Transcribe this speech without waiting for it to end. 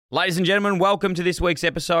Ladies and gentlemen, welcome to this week's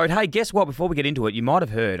episode. Hey, guess what? Before we get into it, you might have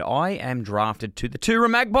heard I am drafted to the Toora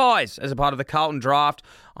Magpies as a part of the Carlton draft.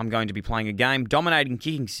 I'm going to be playing a game, dominating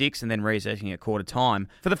kicking six and then resetting at quarter time.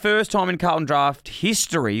 For the first time in Carlton draft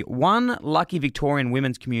history, one lucky Victorian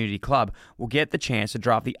women's community club will get the chance to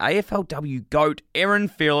draft the AFLW GOAT, Erin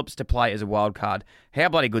Phillips, to play as a wild card. How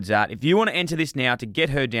bloody good's that? If you want to enter this now to get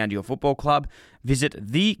her down to your football club,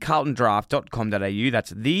 visit thecarltondraft.com.au.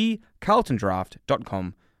 That's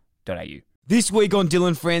thecarltondraft.com.au. This week on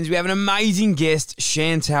Dylan Friends, we have an amazing guest,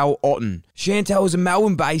 Chantal Otten. Chantal is a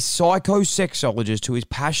Melbourne-based psychosexologist who is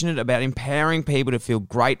passionate about empowering people to feel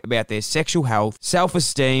great about their sexual health,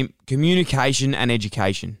 self-esteem, communication and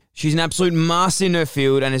education. She's an absolute master in her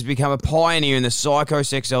field and has become a pioneer in the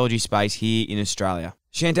psychosexology space here in Australia.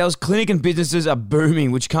 Chantal's clinic and businesses are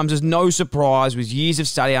booming, which comes as no surprise with years of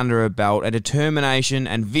study under her belt, a determination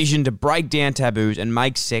and vision to break down taboos and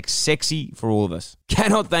make sex sexy for all of us.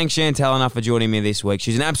 Cannot thank Chantal enough for joining me this week.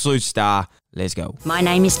 She's an absolute star. Let's go. My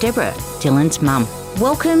name is Deborah, Dylan's mum.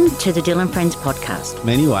 Welcome to the Dylan Friends podcast. In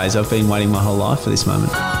many ways, I've been waiting my whole life for this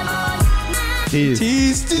moment. Tease.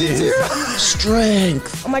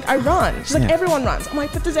 Strength. I'm like, I run. She's like, everyone runs. I'm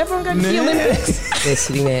like, but does everyone go to the Olympics? They're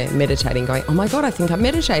sitting there meditating, going, oh my God, I think I'm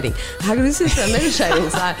meditating. How good is this? I'm meditating.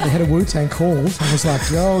 It's like, we had a Wu-Tang call. I was like,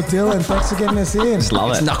 yo, Dylan, thanks for getting us in. Just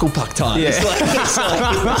love it. It's knuckle puck time. Yeah.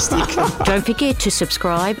 Don't forget to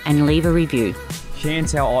subscribe and leave a review.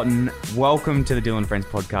 Chantal Otten, welcome to the Dylan Friends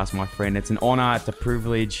podcast, my friend. It's an honour, it's a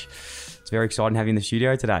privilege. It's very exciting to have you in the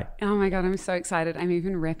studio today. Oh my God, I'm so excited. I'm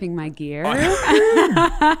even repping my gear.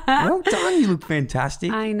 Well done, you look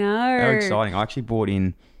fantastic. I know. How exciting. I actually bought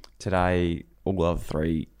in today all of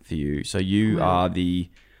three for you. So you are I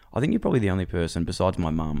think you're probably the only person besides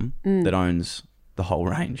my mum that owns the whole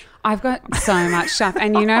range. I've got so much stuff.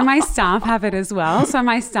 And you know, my staff have it as well. So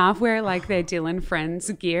my staff wear like their Dylan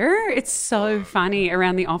Friends gear. It's so funny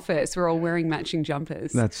around the office. We're all wearing matching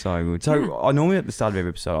jumpers. That's so good. So I normally at the start of every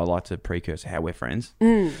episode, I like to precursor how we're friends.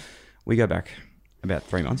 We go back about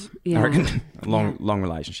 3 months. Yeah. I reckon. A long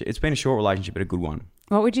relationship. It's been a short relationship, but a good one.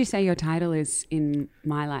 What would you say your title is in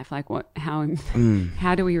my life? Like how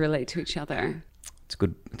do we relate to each other? It's a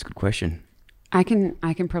good question. I can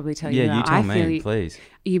probably tell you. Yeah, you tell I me, feel please.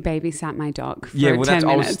 You babysat my dog for 10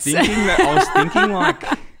 minutes. I was thinking like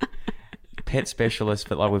pet specialist,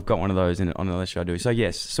 but like we've got one of those on the list I do. So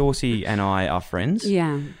yes, Saucy and I are friends.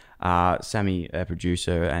 Yeah. Sammy, a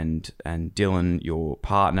producer, and Dylan, your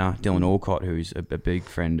partner, Dylan Alcott, who's a big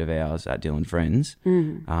friend of ours at Dylan Friends.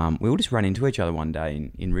 We all just ran into each other one day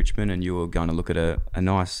in Richmond, and you were going to look at a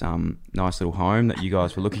nice little home that you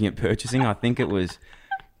guys were looking at purchasing. I think it was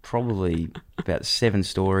probably about 7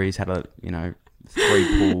 stories, had 3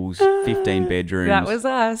 pools, 15 bedrooms. That was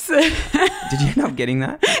us. Did you end up getting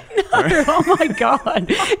that? No, oh my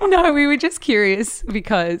God. No, we were just curious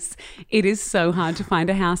because it is so hard to find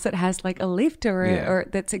a house that has like a lift or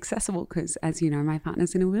that's accessible because, as you know, my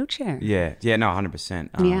partner's in a wheelchair. Yeah, no,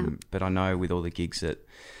 100%. But I know with all the gigs that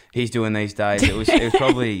he's doing these days, it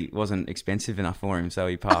probably wasn't expensive enough for him, so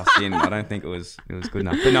he passed in. I don't think it was good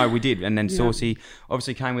enough. But no, we did. And then Saucy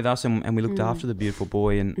obviously came with us and we looked after the beautiful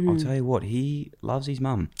boy. And I'll tell you what, he loves his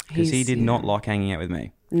mum because he did not like hanging out with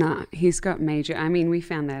me. No, he's got major... I mean, we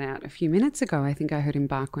found that out a few minutes ago. I think I heard him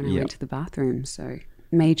bark when I went to the bathroom. So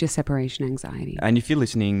major separation anxiety. And if you're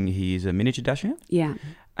listening, he's a miniature dachshund. Yeah.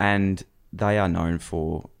 And they are known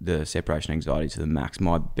for the separation anxiety to the max.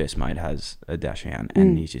 My best mate has a dachshund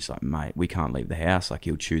and he's just like, mate, we can't leave the house. Like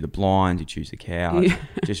he'll chew the blinds, he'll chew the couch. Yeah.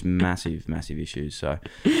 Just massive issues. So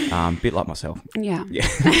bit like myself. Yeah.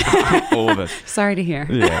 All of us. Sorry to hear.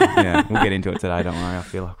 Yeah. We'll get into it today, don't worry. I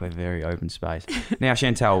feel like we're very open space. Now,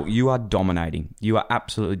 Chantal, you are dominating. You are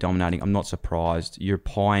absolutely dominating. I'm not surprised. You're a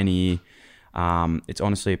pioneer. It's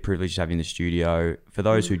honestly a privilege to have you in the studio. For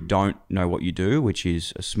those who don't know what you do, which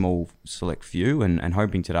is a small select few, and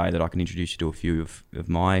hoping today that I can introduce you to a few of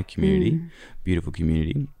my community, beautiful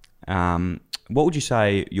community. What would you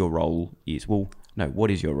say your role is? Well, no,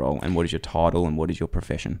 what is your role and what is your title and what is your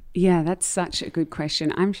profession? Yeah, that's such a good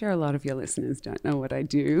question. I'm sure a lot of your listeners don't know what I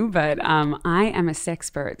do, but I am a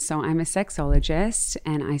sexpert. So I'm a sexologist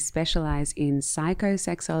and I specialize in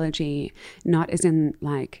psychosexology, not as in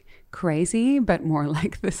like crazy, but more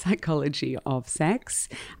like the psychology of sex.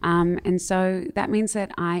 And so that means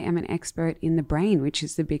that I am an expert in the brain, which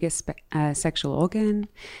is the biggest sexual organ.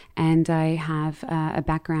 And I have a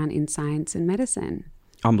background in science and medicine.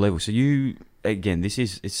 Unbelievable. So you, again,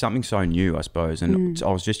 it's something so new, I suppose. And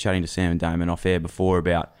I was just chatting to Sam and Damon off air before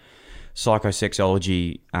about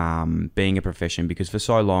psychosexology being a profession, because for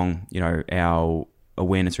so long,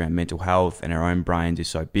 awareness around mental health and our own brains is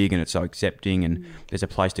so big and it's so accepting, and there's a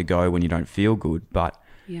place to go when you don't feel good. But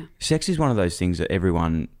sex is one of those things that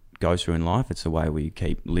everyone goes through in life. It's the way we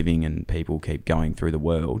keep living and people keep going through the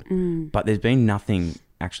world. But there's been nothing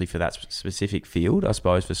actually for that specific field, I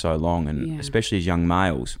suppose, for so long, and especially as young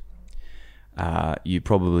males, you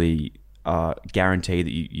probably guarantee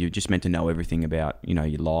that you're just meant to know everything about, you know,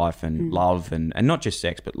 your life and love and not just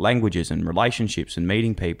sex, but languages and relationships and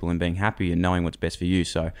meeting people and being happy and knowing what's best for you.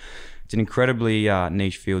 So it's an incredibly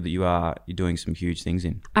niche field that you're doing some huge things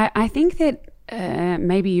in. I think that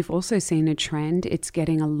maybe you've also seen a trend. It's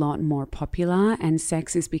getting a lot more popular and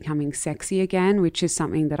sex is becoming sexy again, which is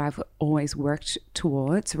something that I've always worked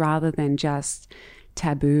towards, rather than just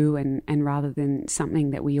taboo and rather than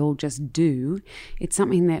something that we all just do. It's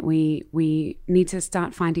something that we need to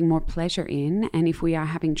start finding more pleasure in. And if we are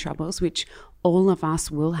having troubles, which all of us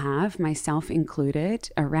will have, myself included,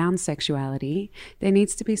 around sexuality, there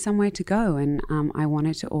needs to be somewhere to go. And I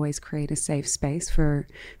wanted to always create a safe space for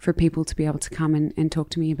people to be able to come and talk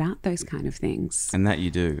to me about those kind of things. And that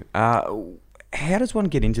you do. How does one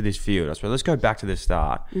get into this field? I suppose let's go back to the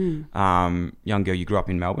start. Young girl, you grew up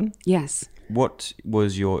in Melbourne. Yes. What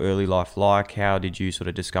was your early life like? How did you sort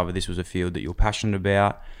of discover this was a field that you were passionate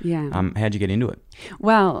about? Yeah. How'd you get into it?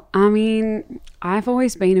 Well, I mean, I've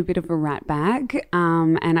always been a bit of a rat bag,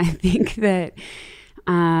 and I think that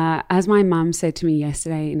as my mum said to me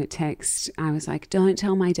yesterday in a text, I was like, don't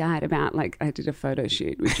tell my dad about, like, I did a photo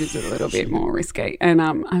shoot, which is a little bit more risky. And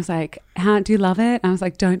I was like, how do you love it? And I was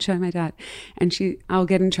like, don't show my dad. And I'll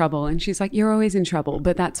get in trouble. And she's like, you're always in trouble,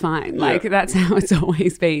 but that's fine. Like, that's how it's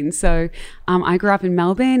always been. So I grew up in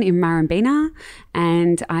Melbourne, in Murrumbeena,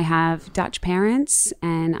 and I have Dutch parents,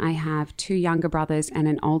 and I have 2 younger brothers and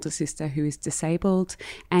an older sister who is disabled.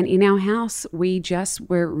 And in our house, we just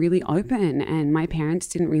were really open, and my parents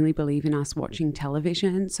didn't really believe in us watching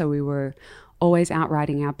television. So we were always out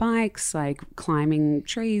riding our bikes, like climbing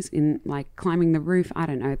trees, climbing the roof. I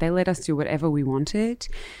don't know. They let us do whatever we wanted.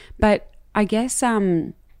 But I guess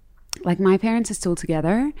like my parents are still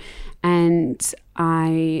together, and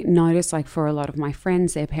I noticed, like, for a lot of my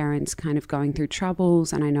friends, their parents kind of going through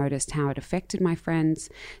troubles, and I noticed how it affected my friends.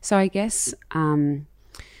 So I guess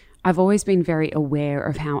I've always been very aware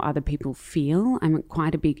of how other people feel. I'm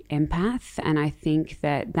quite a big empath, and I think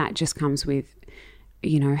that just comes with,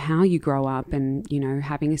 you know, how you grow up, and, you know,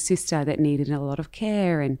 having a sister that needed a lot of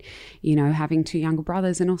care, and, you know, having 2 younger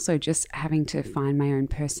brothers, and also just having to find my own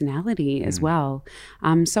personality as well.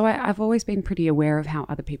 So I've always been pretty aware of how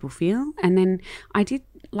other people feel. And then I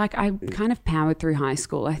kind of powered through high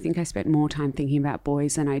school. I think I spent more time thinking about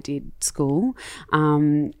boys than I did school.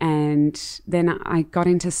 And then I got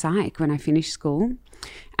into psych when I finished school.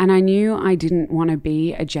 And I knew I didn't want to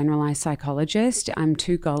be a generalized psychologist. I'm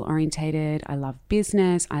too goal orientated. I love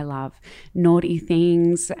business. I love naughty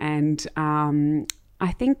things. And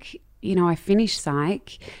I think, you know, I finished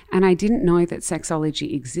psych and I didn't know that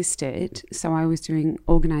sexology existed. So I was doing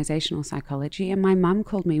organizational psychology. And my mum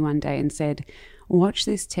called me one day and said, watch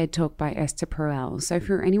this TED Talk by Esther Perel. So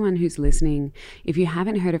for anyone who's listening, if you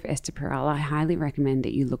haven't heard of Esther Perel, I highly recommend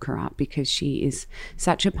that you look her up, because she is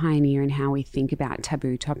such a pioneer in how we think about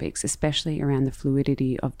taboo topics, especially around the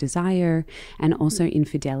fluidity of desire and also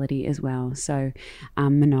infidelity as well. So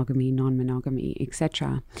monogamy, non-monogamy,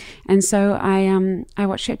 etc. And so I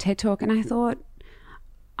watched her TED Talk and I thought,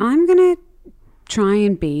 I'm going to try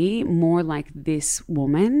and be more like this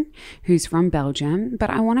woman who's from Belgium, but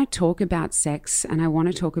I want to talk about sex and I want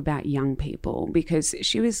to talk about young people, because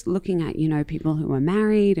she was looking at, you know, people who are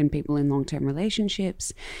married and people in long-term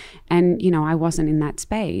relationships, and, you know, I wasn't in that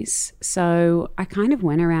space. So I kind of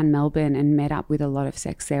went around Melbourne and met up with a lot of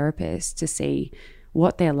sex therapists to see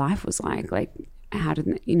what their life was like how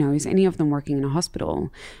did, you know, is any of them working in a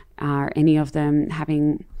hospital? Are any of them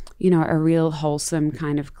having, you know, a real wholesome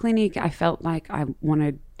kind of clinic? I felt like I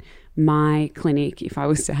wanted my clinic, if I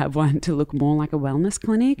was to have one, to look more like a wellness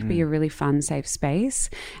clinic, be a really fun, safe space.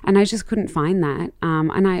 And I just couldn't find that.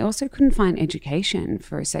 And I also couldn't find education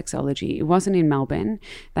for sexology. It wasn't in Melbourne.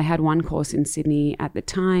 They had one course in Sydney at the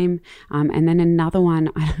time, and then another one,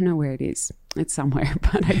 I don't know where it is. It's somewhere,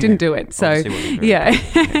 but I didn't do it. So, yeah.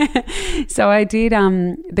 So I did,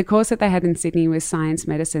 the course that they had in Sydney was science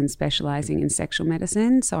medicine, specializing in sexual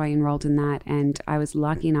medicine. So I enrolled in that, and I was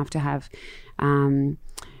lucky enough to have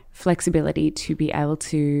flexibility to be able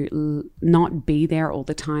to not be there all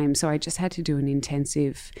the time. So I just had to do an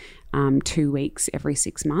intensive 2 weeks every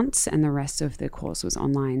 6 months, and the rest of the course was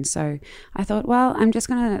online. So I thought, well, I'm just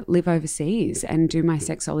going to live overseas and do my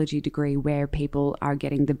sexology degree where people are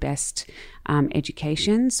getting the best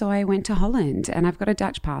education. So I went to Holland, and I've got a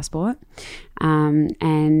Dutch passport,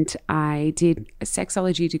 and I did a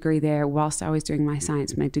sexology degree there whilst I was doing my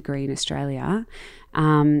science med degree in Australia.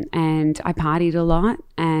 And I partied a lot,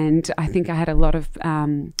 and I think I had a lot of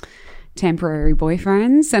temporary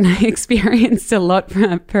boyfriends, and I experienced a lot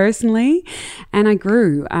personally, and I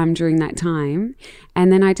grew during that time.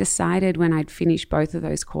 And then I decided when I'd finished both of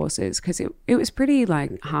those courses, because it was pretty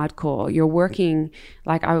like hardcore. You're working,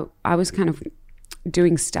 like I was kind of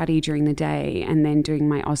doing study during the day and then doing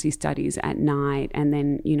my Aussie studies at night, and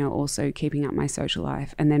then, you know, also keeping up my social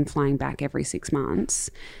life, and then flying back every 6 months.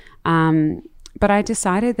 But I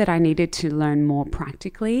decided that I needed to learn more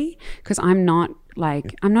practically, because I'm not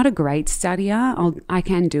a great studier. I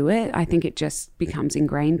can do it. I think it just becomes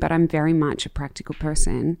ingrained, but I'm very much a practical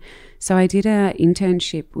person. So I did an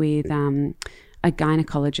internship with a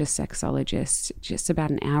gynecologist, sexologist, just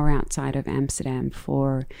about an hour outside of Amsterdam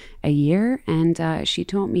for a year. And she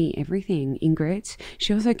taught me everything, Ingrid.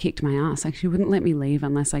 She also kicked my ass. Like, she wouldn't let me leave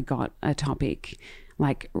unless I got a topic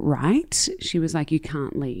like right. She was like, you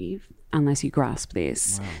can't leave unless you grasp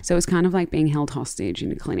this. Wow. So it was kind of like being held hostage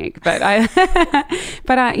in a clinic. But I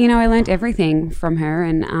I learned everything from her,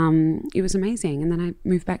 and it was amazing. And then I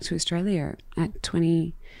moved back to Australia at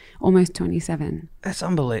almost 27. That's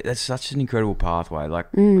unbelievable. That's such an incredible pathway.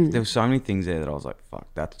 Like, there were so many things there that I was like, fuck,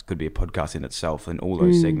 that could be a podcast in itself, and all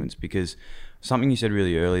those segments, because something you said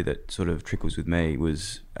really early that sort of trickles with me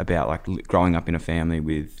was about like growing up in a family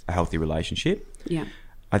with a healthy relationship. Yeah.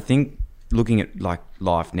 I think looking at like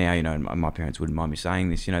life now, you know, and my parents wouldn't mind me saying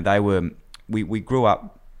this, you know, we grew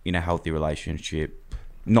up in a healthy relationship,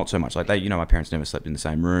 not so much like my parents never slept in the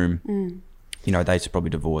same room. You know, they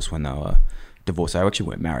probably divorced when they were divorced. They actually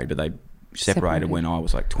weren't married, but they separated when I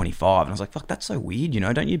was like 25, and I was like, fuck, that's so weird, you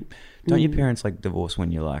know, don't your parents like divorce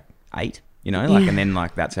when you're like 8, you know, like, and then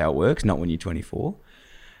like that's how it works, not when you're 24.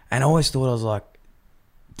 And I always thought, I was like,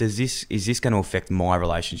 is this going to affect my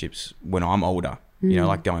relationships when I'm older? You know,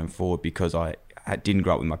 like going forward, because I didn't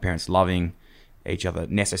grow up with my parents loving each other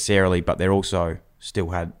necessarily, but they also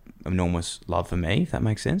still had enormous love for me, if that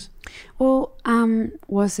makes sense. Well,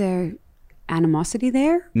 was there animosity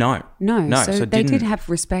there? No. So they did have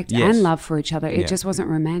respect and love for each other. It just wasn't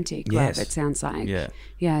romantic love, it sounds like.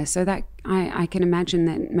 Yeah. So that I can imagine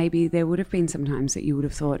that maybe there would have been some times that you would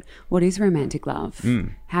have thought, what is romantic love?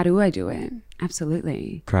 How do I do it?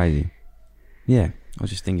 Absolutely. Crazy. Yeah. I was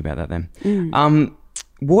just thinking about that then.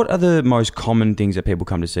 What are the most common things that people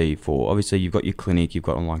come to see you for? Obviously, you've got your clinic, you've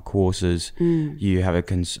got online courses, you have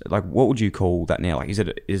what would you call that now? Like, is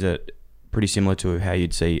it pretty similar to how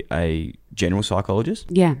you'd see a general psychologist?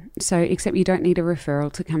 Yeah. So, except you don't need a referral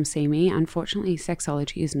to come see me. Unfortunately,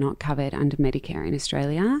 sexology is not covered under Medicare in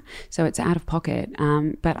Australia, so it's out of pocket.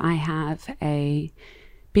 But I have a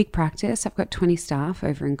big practice. I've got 20 staff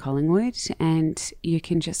over in Collingwood, and you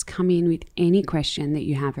can just come in with any question that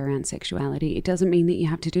you have around sexuality. It doesn't mean that you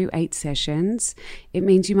have to do 8 sessions. It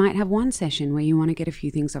means you might have one session where you want to get a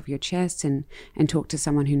few things off your chest and talk to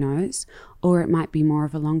someone who knows, or it might be more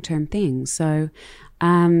of a long-term thing. So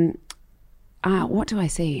what do I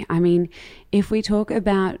see? I mean, if we talk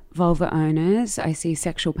about vulva owners, I see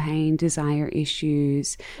sexual pain, desire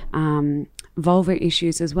issues, vulva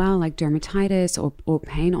issues as well, like dermatitis or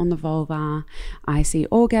pain on the vulva. I see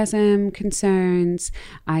orgasm concerns.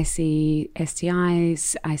 I see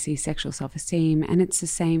STIs. I see sexual self-esteem. And it's the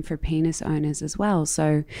same for penis owners as well.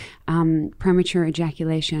 So premature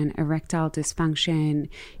ejaculation, erectile dysfunction,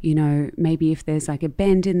 you know, maybe if there's like a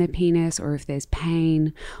bend in the penis, or if there's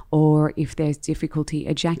pain, or if there's difficulty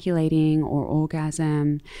ejaculating or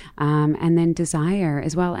orgasm, and then desire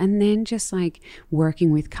as well. And then just like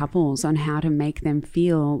working with couples on how to make them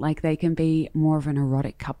feel like they can be more of an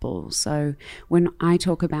erotic couple. So when I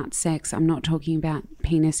talk about sex, I'm not talking about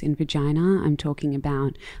penis and vagina. I'm talking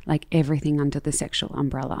about like everything under the sexual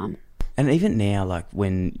umbrella. And even now, like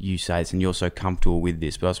when you say this and you're so comfortable with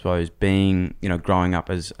this, but I suppose being, you know, growing up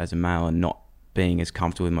as a male and not being as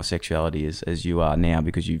comfortable with my sexuality as you are now,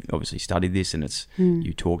 because you've obviously studied this and it's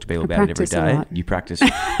you talk to people about it every day. You practice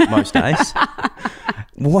most days.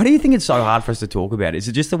 Why do you think it's so hard for us to talk about it? Is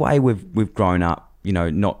it just the way we've grown up, you know,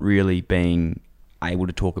 not really being able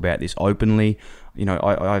to talk about this openly? You know,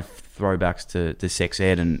 I have throwbacks to sex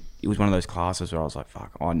ed, and it was one of those classes where I was like,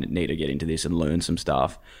 fuck, I need to get into this and learn some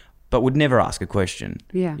stuff, but would never ask a question.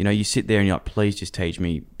 Yeah. You know, you sit there and you're like, please just teach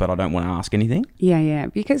me, but I don't want to ask anything. Yeah.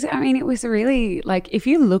 Because, I mean, it was really, like, if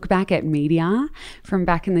you look back at media from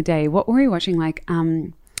back in the day, what were we watching? Like,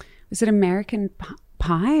 was it American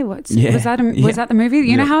Pie? Was Yeah. that the movie?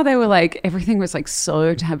 You know how they were like, everything was like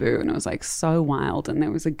so taboo and it was like so wild, and there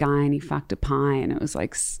was a guy and he fucked a pie and it was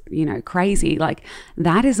like, you know, crazy. Like,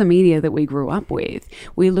 that is a media that we grew up with.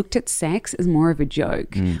 We looked at sex as more of a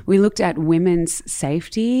joke. We looked at women's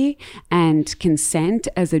safety and consent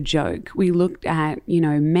as a joke. We looked at, you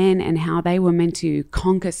know, men and how they were meant to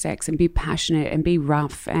conquer sex and be passionate and be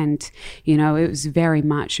rough, and, you know, it was very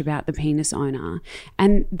much about the penis owner.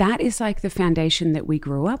 And that is like the foundation that we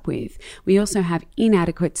grew up with. We also have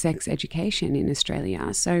inadequate sex education in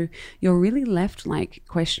Australia. So you're really left like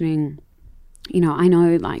questioning, you know, I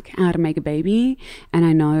know like how to make a baby and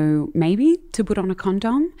I know maybe to put on a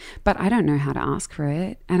condom, but I don't know how to ask for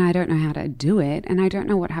it and I don't know how to do it, and I don't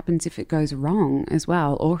know what happens if it goes wrong as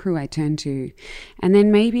well, or who I turn to. And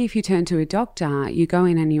then maybe if you turn to a doctor, you go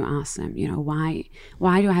in and you ask them, you know, why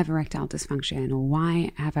do I have erectile dysfunction, or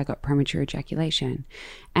why have I got premature ejaculation?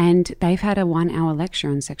 And they've had a 1-hour lecture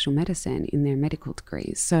on sexual medicine in their medical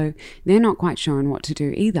degrees, so they're not quite sure on what to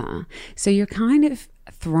do either. So you're kind of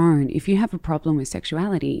thrown, if you have a problem with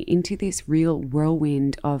sexuality, into this real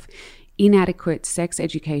whirlwind of inadequate sex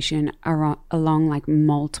education along like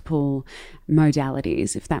multiple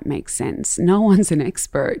modalities, if that makes sense. No one's an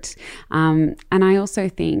expert. And I also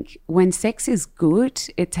think when sex is good,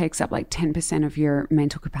 it takes up like 10% of your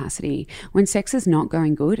mental capacity. When sex is not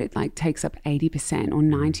going good, it like takes up 80% or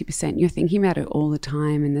 90%. You're thinking about it all the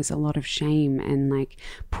time, and there's a lot of shame and like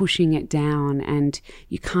pushing it down, and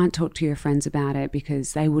you can't talk to your friends about it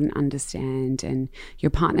because they wouldn't understand, and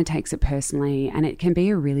your partner takes it personally, and it can be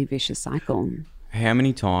a really vicious cycle. How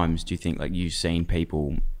many times do you think like you've seen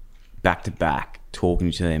people back to back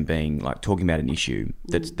talking to them, being like talking about an issue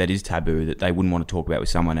that is taboo, that they wouldn't want to talk about with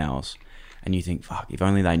someone else, and you think, fuck, if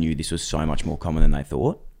only they knew this was so much more common than they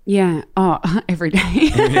thought? Yeah. Oh, every day.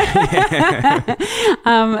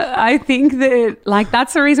 I think that like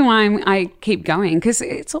that's the reason why I keep going, because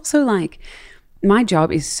it's also like my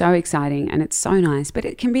job is so exciting and it's so nice, but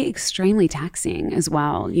it can be extremely taxing as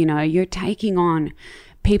well. You know, you're taking on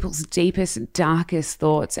people's deepest, darkest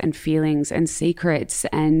thoughts and feelings and secrets,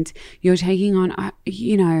 and you're taking on,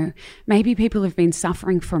 you know, maybe people have been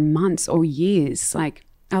suffering for months or years. Like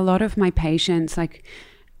a lot of my patients, like,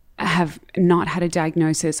 have not had a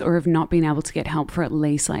diagnosis or have not been able to get help for at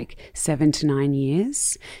least like 7 to 9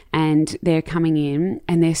 years, and they're coming in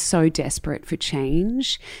and they're so desperate for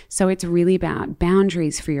change. So it's really about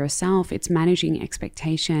boundaries for yourself. It's managing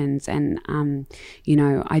expectations, and you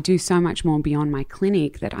know, I do so much more beyond my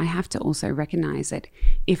clinic that I have to also recognize that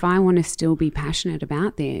if I want to still be passionate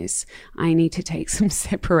about this, I need to take some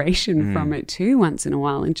separation from it too once in a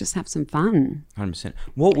while and just have some fun. 100%.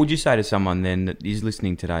 What would you say to someone then that is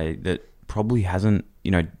listening today that probably hasn't,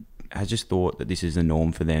 you know, has just thought that this is the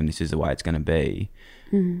norm for them, this is the way it's going to be,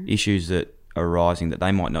 issues that are arising that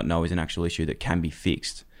they might not know is an actual issue that can be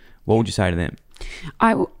fixed? What would you say to them?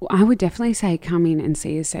 I would definitely say come in and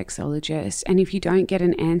see a sexologist, and if you don't get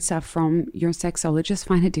an answer from your sexologist,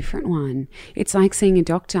 find a different one. It's like seeing a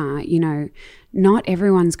doctor. You know, not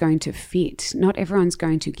everyone's going to fit, not everyone's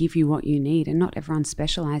going to give you what you need, and not everyone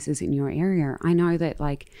specializes in your area. I know that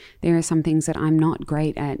like there are some things that I'm not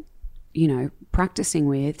great at, you know, practicing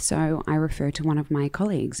with, so I refer to one of my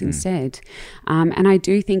colleagues instead. And I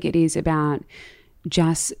do think it is about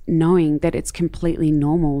just knowing that it's completely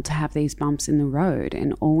normal to have these bumps in the road,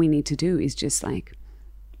 and all we need to do is just like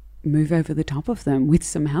move over the top of them with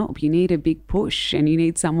some help. You need a big push, and you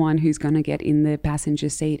need someone who's going to get in the passenger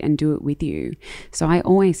seat and do it with you. So I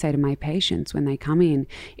always say to my patients when they come in,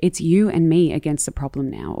 it's you and me against the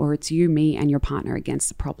problem now, or it's you, me, and your partner against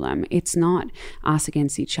the problem. It's not us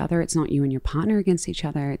against each other. It's not you and your partner against each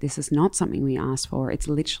other. This is not something we asked for. It's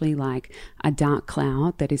literally like a dark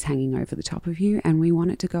cloud that is hanging over the top of you, and we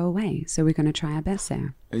want it to go away. So we're going to try our best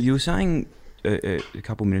there. You were saying a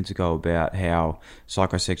couple of minutes ago about how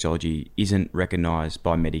psychosexuology isn't recognised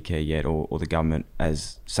by Medicare yet, or the government,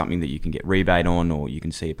 as something that you can get rebate on, or you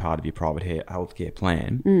can see a part of your private healthcare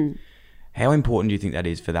plan. How important do you think that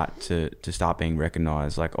is for that to start being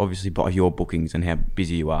recognised? Like, obviously by your bookings and how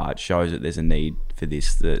busy you are, it shows that there's a need for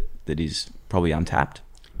this that is probably untapped.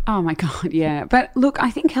 Oh my God, yeah. But look, I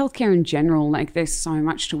think healthcare in general, like there's so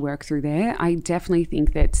much to work through there. I definitely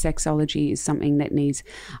think that sexology is something that needs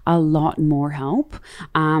a lot more help.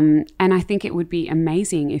 And I think it would be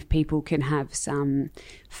amazing if people can have some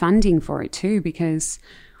funding for it too, because,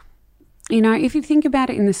 you know, if you think about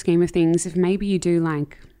it in the scheme of things, if maybe you do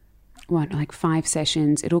like 5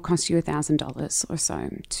 sessions, it'll cost you $1,000 or so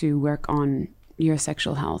to work on, your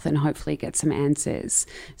sexual health and hopefully get some answers.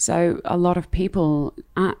 So a lot of people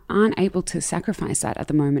aren't able to sacrifice that at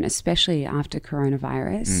the moment, especially after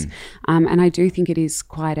coronavirus. And I do think it is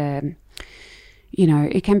quite it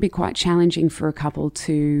can be quite challenging for a couple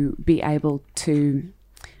to be able to,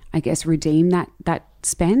 I guess, redeem that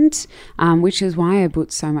spend, which is why I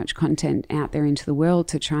put so much content out there into the world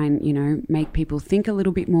to try and, make people think a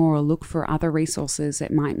little bit more or look for other resources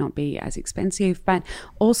that might not be as expensive. But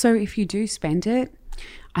also, if you do spend it,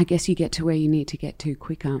 I guess you get to where you need to get to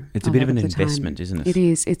quicker. It's a bit of an investment, isn't it? It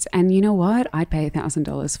is. And you know what? I'd pay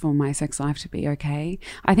 $1,000 for my sex life to be okay.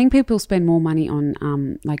 I think people spend more money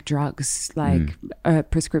on like drugs, like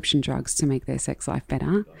prescription drugs to make their sex life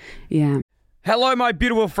better. Yeah. Hello, my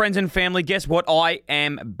beautiful friends and family. Guess what? I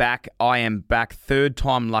am back. Third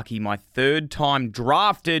time lucky. My third time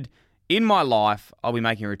drafted in my life. I'll be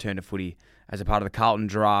making a return to footy as a part of the Carlton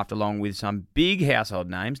draft, along with some big household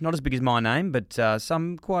names. Not as big as my name, but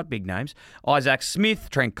some quite big names. Isaac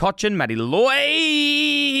Smith, Trent Cotchin, Matty Lloyd,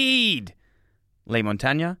 Lee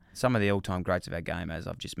Montagna, some of the all-time greats of our game, as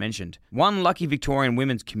I've just mentioned. One lucky Victorian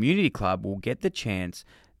Women's Community Club will get the chance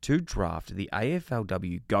to draft the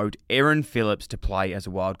AFLW GOAT Erin Phillips to play as a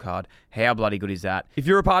wild card. How bloody good is that? If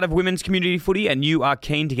you're a part of women's community footy and you are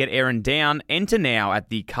keen to get Erin down, enter now at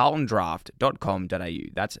thecarltondraft.com.au.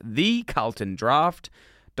 That's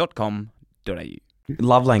thecarltondraft.com.au.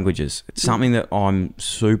 Love languages. It's something that I'm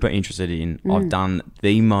super interested in. I've done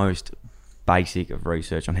the most basic of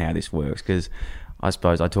research on how this works because I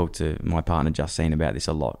suppose I talk to my partner Justine about this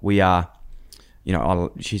a lot. We are...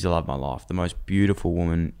 she's the love of my life, the most beautiful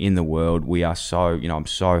woman in the world. We are so, I'm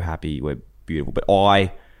so happy we're beautiful, but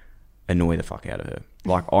I annoy the fuck out of her.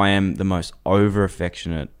 Like, I am the most over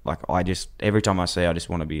affectionate. Like, every time I see her, I just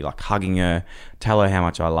want to be like hugging her, tell her how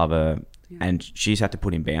much I love her. Yeah. And she's had to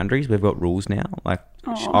put in boundaries. We've got rules now. Like,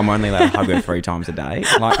 I'm only allowed to hug her 3 times a day.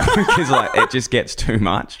 Like, because it just gets too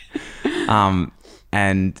much. And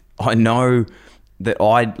I know that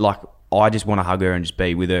I just want to hug her and just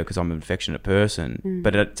be with her because I'm an affectionate person.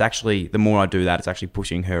 But it's actually, the more I do that, it's actually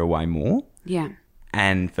pushing her away more. Yeah.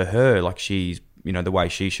 And for her, like, she's, the way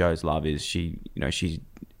she shows love is she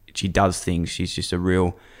does things. She's just a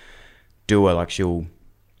real doer. Like, she'll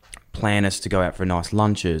plan us to go out for nice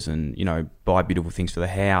lunches and, buy beautiful things for the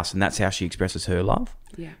house. And that's how she expresses her love.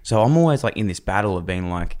 Yeah. So I'm always like in this battle of being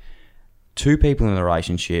like, two people in a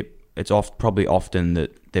relationship, it's probably often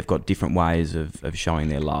that they've got different ways of showing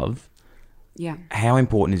their love. Yeah. How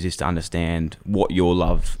important is this to understand what your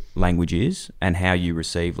love language is and how you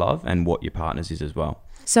receive love and what your partner's is as well?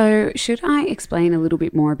 So should I explain a little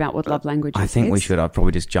bit more about what love languages is? I think we should. I've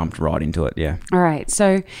probably just jumped right into it, yeah. All right.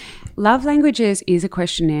 So love languages is a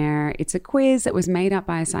questionnaire. It's a quiz that was made up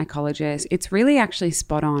by a psychologist. It's really actually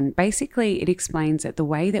spot on. Basically, it explains that the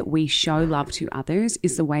way that we show love to others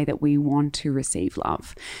is the way that we want to receive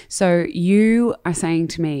love. So you are saying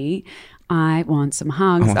to me, I want some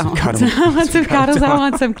hugs. I want some cuddles. I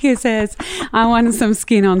want some kisses. I want some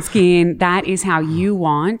skin on skin. That is how you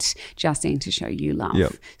want Justine to show you love.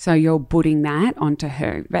 Yep. So you're putting that onto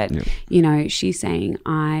her. But, she's saying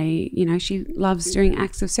she loves doing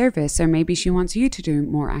acts of service. So maybe she wants you to do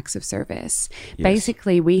more acts of service. Yes.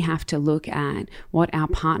 Basically, we have to look at what our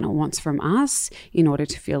partner wants from us in order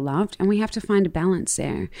to feel loved. And we have to find a balance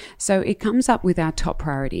there. So it comes up with our top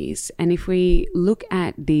priorities. And if we look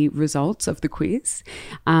at the results of the quiz,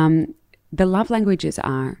 the love languages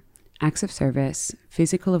are acts of service,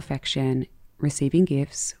 physical affection, receiving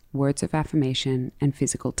gifts, words of affirmation, and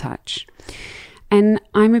physical touch. And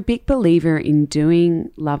I'm a big believer in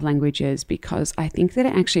doing love languages because I think that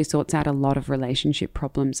it actually sorts out a lot of relationship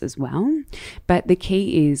problems as well. But the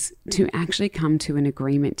key is to actually come to an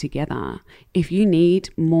agreement together. If you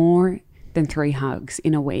need more than 3 hugs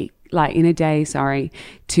in a week, in a day,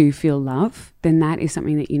 to feel love, then that is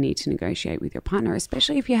something that you need to negotiate with your partner,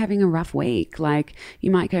 especially if you're having a rough week. Like, you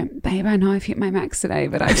might go, babe, I know I've hit my max today,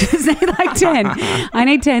 but I just need 10. I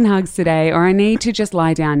need 10 hugs today, or I need to just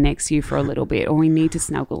lie down next to you for a little bit, or we need to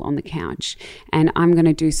snuggle on the couch. And I'm going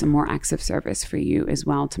to do some more acts of service for you as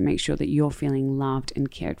well to make sure that you're feeling loved and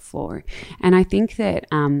cared for. And I think that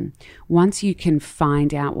once you can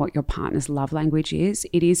find out what your partner's love language is,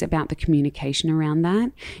 it is about the communication around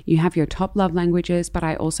that. You have your top love languages, but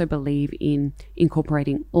I also believe in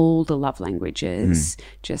incorporating all the love languages,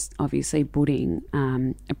 just obviously putting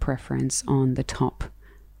a preference on the top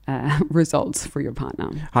results for your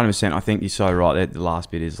partner. 100%. I think you're so right. The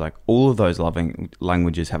last bit is like all of those loving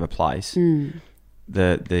languages have a place.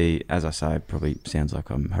 The as I say, it probably sounds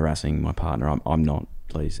like I'm harassing my partner. I'm not.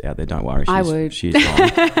 Please, out there, don't worry. I would. She's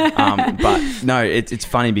fine. But no, it's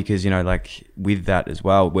funny because, with that as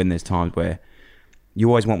well, when there's times where you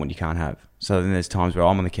always want what you can't have. So then there's times where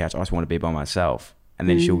I'm on the couch, I just want to be by myself. And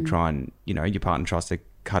then she'll try and, your partner tries to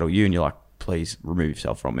cuddle you and you're like, please remove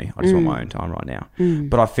yourself from me. I just want my own time right now.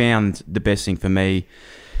 But I found the best thing for me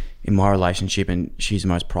in my relationship, and she's the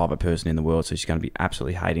most private person in the world, so she's going to be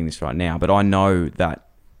absolutely hating this right now. But I know that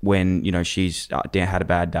when, she's had a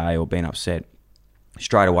bad day or been upset,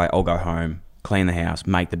 straight away I'll go home, clean the house,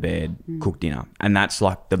 make the bed, cook dinner. And that's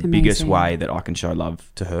like the biggest way that I can show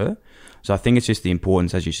love to her. So I think it's just the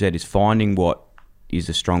importance, as you said, is finding what is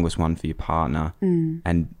the strongest one for your partner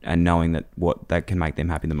and knowing that can make them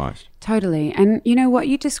happy the most. Totally. And you know what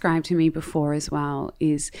you described to me before as well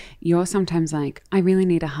is you're sometimes like, I really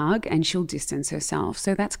need a hug, and she'll distance herself.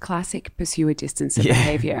 So that's classic pursuer distancer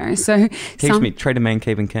behavior. So treat a man,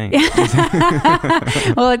 keep him keen.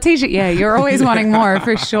 Well, you're always wanting more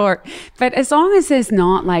for sure. But as long as there's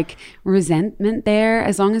not like resentment there,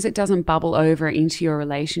 as long as it doesn't bubble over into your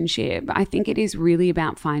relationship, I think it is really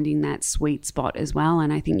about finding that sweet spot as well.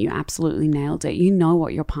 And I think you absolutely nailed it. You know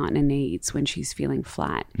what your partner needs when she's feeling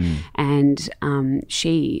flat. And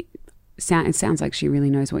it sounds like she really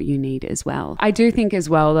knows what you need as well. I do think as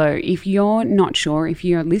well, though, if you're not sure, if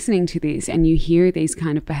you're listening to this and you hear these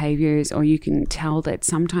kind of behaviors, or you can tell that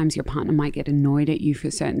sometimes your partner might get annoyed at you for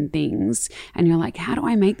certain things and you're like, how do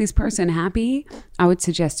I make this person happy? I would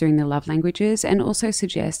suggest doing the love languages, and also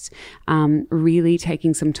suggest really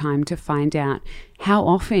taking some time to find out how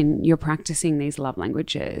often you're practicing these love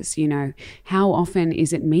languages. How often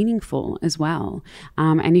is it meaningful as well?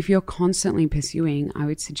 And if you're constantly pursuing, I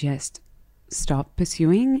would suggest stop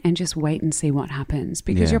pursuing and just wait and see what happens,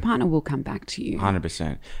 because your partner will come back to you.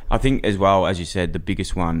 100%. I think as well, as you said, the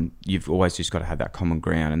biggest one, you've always just got to have that common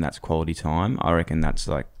ground, and that's quality time. I reckon that's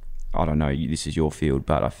like, I don't know, this is your field,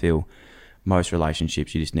 but I feel most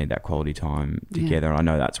relationships, you just need that quality time together. I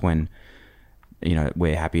know that's when,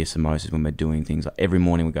 we're happiest the most is when we're doing things like every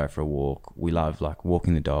morning we go for a walk. We love like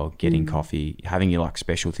walking the dog, getting coffee, having your like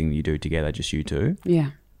special thing that you do together, just you two. Yeah.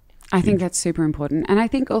 I think that's super important. And I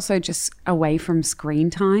think also just away from screen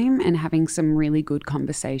time and having some really good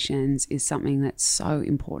conversations is something that's so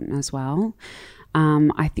important as well.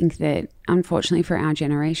 I think that unfortunately for our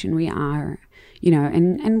generation, we are,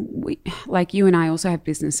 and we, like you and I also have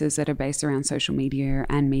businesses that are based around social media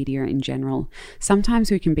and media in general. Sometimes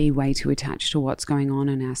we can be way too attached to what's going on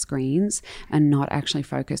our screens and not actually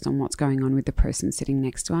focused on what's going on with the person sitting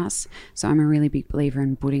next to us. So I'm a really big believer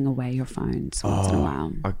in putting away your phones once in a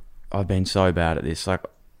while. I've been so bad at this. Like,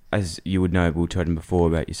 as you would know, we told him before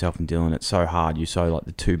about yourself and Dylan, it's so hard. You're so like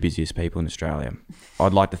the two busiest people in Australia.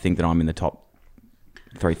 I'd like to think that I'm in the top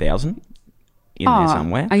 3,000 in there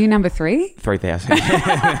somewhere. Are you number 3? 3,000.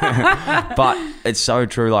 But it's so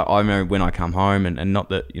true. Like, I remember when I come home, and not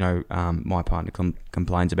that, my partner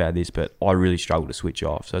complains about this, but I really struggle to switch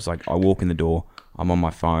off. So it's like I walk in the door, I'm on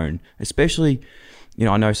my phone, especially...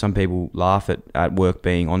 I know some people laugh at work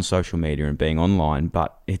being on social media and being online,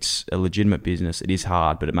 but it's a legitimate business. It is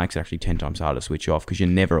hard, but it makes it actually 10 times harder to switch off because you're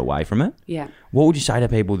never away from it. Yeah. What would you say to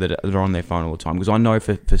people that are on their phone all the time? Because I know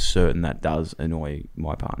for certain that does annoy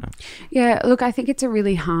my partner. Yeah, look, I think it's a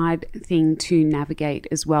really hard thing to navigate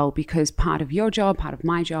as well, because part of your job, part of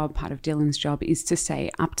my job, part of Dylan's job is to stay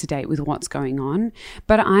up to date with what's going on.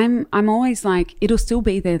 But I'm always like, it'll still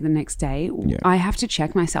be there the next day. Yeah. I have to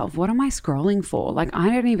check myself. What am I scrolling for? Like, I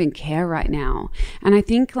don't even care right now. And I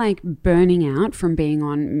think like burning out from being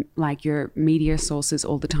on like your media sources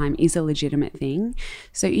all the time is a legitimate thing.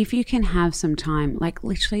 So if you can have some time, like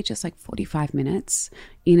literally just like 45 minutes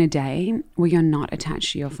in a day where you're not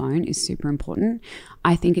attached to your phone is super important.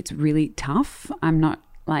 I think it's really tough. I'm not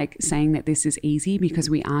like saying that this is easy, because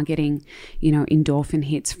we are getting, endorphin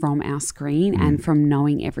hits from our screen and from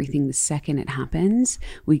knowing everything the second it happens.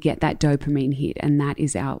 We get that dopamine hit, and that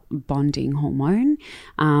is our bonding hormone.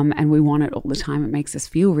 And we want it all the time. It makes us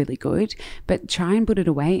feel really good. But try and put it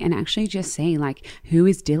away and actually just see, like, who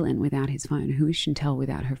is Dylan without his phone? Who is Chantel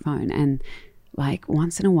without her phone? And like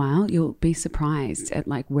once in a while you'll be surprised at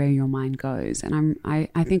like where your mind goes. And I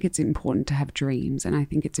think it's important to have dreams, and I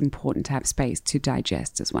think it's important to have space to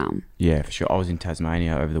digest as well. Yeah, for sure. I was in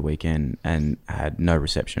Tasmania over the weekend and had no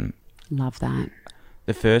reception. Love that.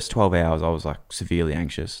 The first 12 hours I was like severely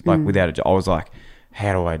anxious, like without I was like,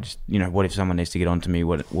 how do I just, what if someone needs to get onto me?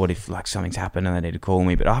 What if like something's happened and they need to call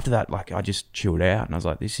me? But after that, like I just chilled out and I was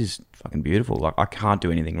like, this is fucking beautiful. Like I can't do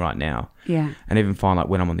anything right now. Yeah. And even find like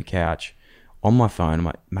when I'm on the couch on my phone, I'm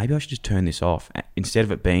like, maybe I should just turn this off. Instead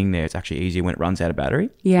of it being there, it's actually easier when it runs out of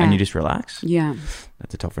battery. Yeah. And you just relax. Yeah.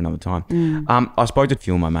 That's a talk for another time. I spoke to a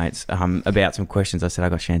few of my mates about some questions. I said, I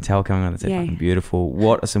got Chantel coming on. I said, fucking beautiful.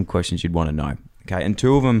 What are some questions you'd want to know? Okay. And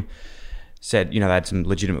two of them said, they had some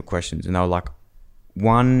legitimate questions, and they were like,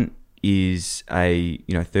 One is a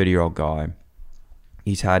 30-year-old guy.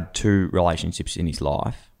 He's had 2 relationships in his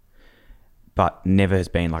life, but never has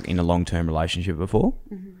been like in a long-term relationship before.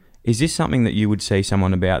 Mm-hmm. Is this something that you would see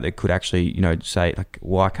someone about that could actually, say like,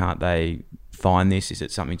 why can't they find this? Is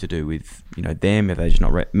it something to do with, them? Have they just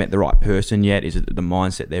not met the right person yet? Is it the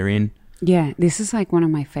mindset they're in? Yeah, this is like one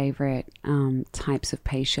of my favorite types of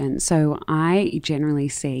patients. So I generally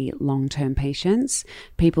see long-term patients,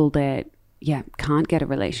 people that can't get a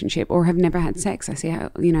relationship or have never had sex. I see how,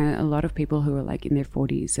 a lot of people who are like in their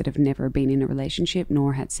 40s that have never been in a relationship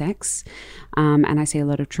nor had sex. And I see a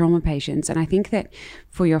lot of trauma patients. And I think that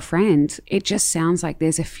for your friend, it just sounds like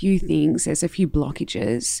there's a few things, there's a few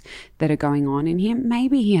blockages that are going on in him.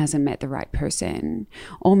 Maybe he hasn't met the right person,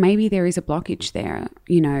 or maybe there is a blockage there.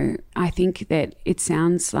 I think that it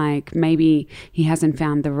sounds like maybe he hasn't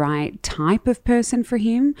found the right type of person for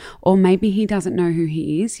him, or maybe he doesn't know who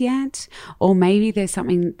he is yet. Or maybe there's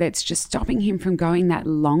something that's just stopping him from going that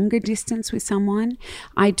longer distance with someone.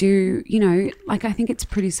 I think it's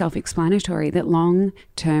pretty self-explanatory that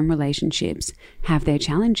long-term relationships have their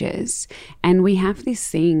challenges. And we have this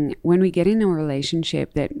thing when we get into a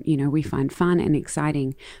relationship that, we find fun and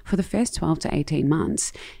exciting for the first 12 to 18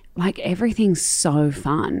 months. Like everything's so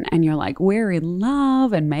fun and you're like, we're in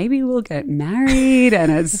love and maybe we'll get married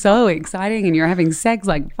and it's so exciting and you're having sex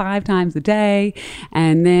like 5 times a day.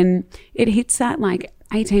 And then it hits that like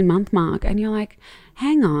 18-month mark and you're like,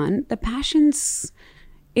 hang on, the passion's,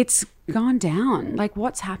 it's gone down. Like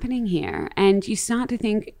what's happening here? And you start to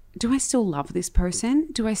think, do I still love this person?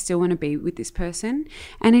 Do I still want to be with this person?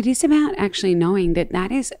 And it is about actually knowing that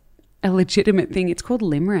that is a legitimate thing. It's called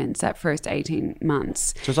limerence, that first 18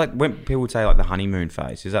 months. So it's like when people would say like the honeymoon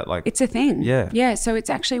phase, is that like... It's a thing. Yeah. Yeah, so it's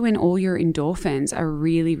actually when all your endorphins are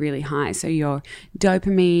really, really high. So your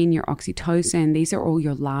dopamine, your oxytocin, these are all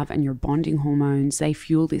your love and your bonding hormones. They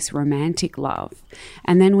fuel this romantic love.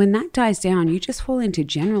 And then when that dies down, you just fall into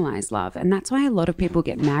generalized love. And that's why a lot of people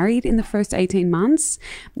get married in the first 18 months.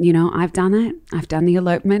 I've done it. I've done the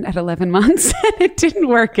elopement at 11 months and it didn't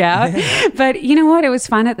work out. Yeah. But you know what? It was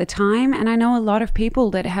fun at the time. And I know a lot of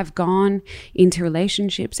people that have gone into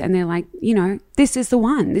relationships and they're like, this is the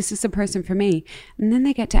one, this is the person for me. And then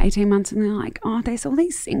they get to 18 months and they're like, oh, there's all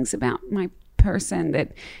these things about my person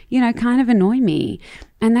that, kind of annoy me.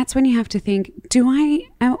 And that's when you have to think, can I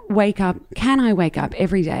wake up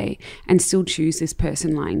every day and still choose this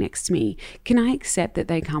person lying next to me? Can I accept that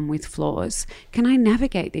they come with flaws? Can I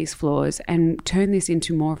navigate these flaws and turn this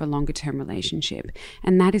into more of a longer term relationship?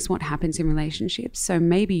 And that is what happens in relationships. So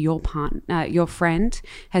maybe your partner, your friend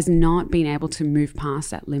has not been able to move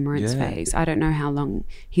past that limerence phase. I don't know how long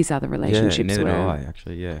his other relationships were. Neither do I,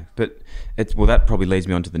 actually, yeah. But that probably leads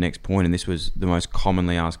me on to the next point, and this was the most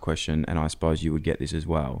commonly asked question, and I suppose you would get this as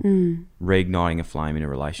well. Reigniting a flame in a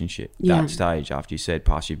relationship. That stage, after you said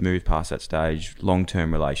you've moved past that stage,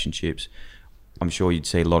 long-term relationships, I'm sure you'd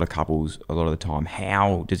see a lot of couples a lot of the time.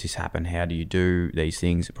 How does this happen? How do you do these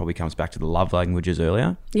things? It probably comes back to the love languages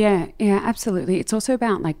earlier. Yeah, absolutely. It's also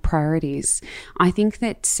about like priorities. I think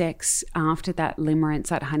that sex after that limerence,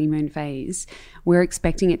 that honeymoon phase, we're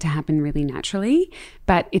expecting it to happen really naturally,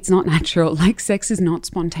 but it's not natural. Like sex is not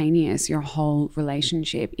spontaneous, your whole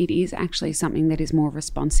relationship. It is actually something that is more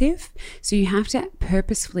responsive. So you have to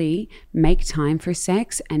purposefully make time for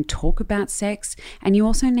sex and talk about sex. And you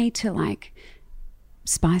also need to like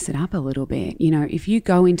spice it up a little bit. If you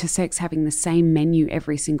go into sex having the same menu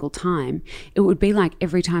every single time, it would be like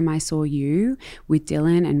every time I saw you with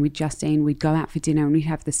Dylan and with Justine, we'd go out for dinner and we'd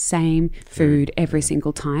have the same food every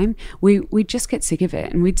single time. We'd just get sick of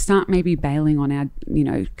it and we'd start maybe bailing on our,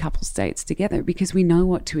 couples dates together because we know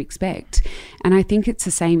what to expect. And I think it's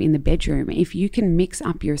the same in the bedroom. If you can mix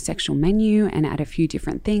up your sexual menu and add a few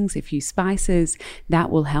different things, a few spices, that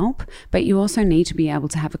will help. But you also need to be able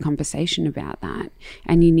to have a conversation about that.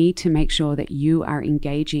 And you need to make sure that you are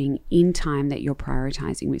engaging in time that you're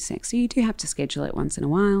prioritizing with sex. So you do have to schedule it once in a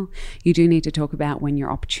while. You do need to talk about when your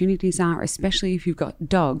opportunities are, especially if you've got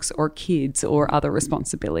dogs or kids or other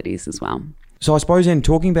responsibilities as well. So I suppose then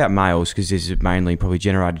talking about males, because this is mainly probably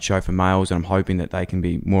generated show for males, and I'm hoping that they can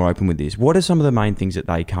be more open with this. What are some of the main things that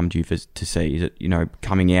they come to you to see? Is it,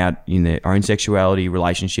 coming out in their own sexuality,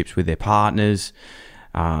 relationships with their partners,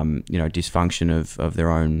 dysfunction of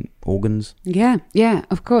their own organs? Yeah,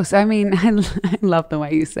 of course. I mean, I love the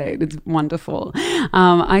way you say it. It's wonderful.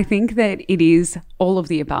 I think that it is all of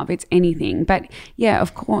the above. It's anything. But yeah,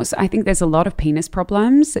 of course, I think there's a lot of penis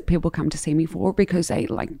problems that people come to see me for because they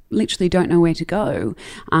like literally don't know where to go.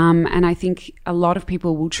 And I think a lot of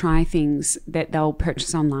people will try things that they'll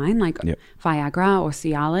purchase online, like Viagra or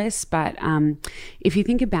Cialis. But if you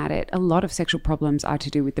think about it, a lot of sexual problems are to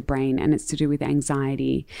do with the brain, and it's to do with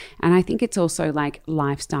anxiety. And I think it's also like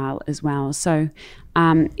lifestyle as well. So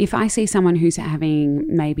if I see someone who's having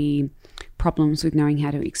maybe problems with knowing how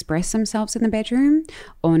to express themselves in the bedroom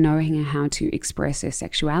or knowing how to express their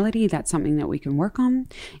sexuality, that's something that we can work on.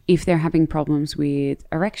 If they're having problems with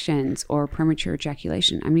erections or premature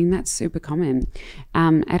ejaculation, I mean, that's super common.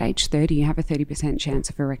 At age 30, you have a 30% chance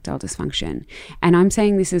of erectile dysfunction. And I'm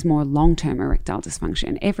saying this is more long-term erectile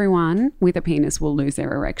dysfunction. Everyone with a penis will lose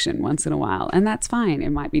their erection once in a while, and that's fine. It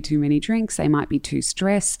might be too many drinks. They might be too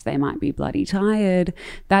stressed. They might be bloody tired.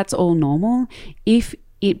 That's all normal. If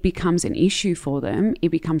it becomes an issue for them, it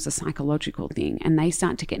becomes a psychological thing, and they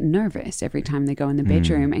start to get nervous every time they go in the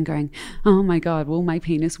bedroom and going, oh my God, will my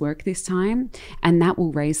penis work this time? And that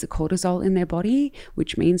will raise the cortisol in their body,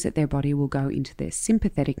 which means that their body will go into their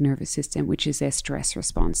sympathetic nervous system, which is their stress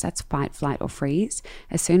response. That's fight, flight, or freeze.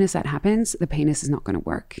 As soon as that happens, the penis is not going to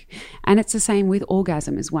work. And it's the same with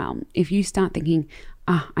orgasm as well. If you start thinking,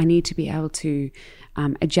 I need to be able to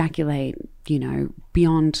ejaculate,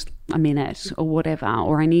 beyond a minute or whatever,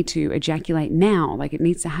 or I need to ejaculate now, like it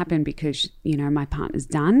needs to happen because, my partner's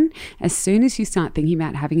done. As soon as you start thinking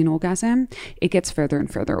about having an orgasm, it gets further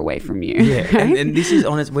and further away from you. Yeah, right? and this is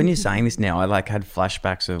honest. When you're saying this now, I had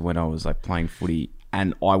flashbacks of when I was playing footy,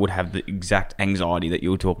 and I would have the exact anxiety that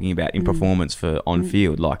you were talking about in performance for on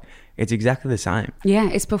field. It's exactly the same. Yeah,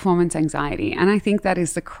 it's performance anxiety. And I think that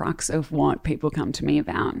is the crux of what people come to me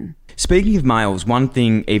about. Speaking of males, one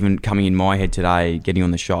thing even coming in my head today, getting on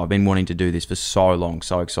the show, I've been wanting to do this for so long,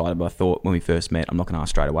 so excited, but I thought when we first met, I'm not going to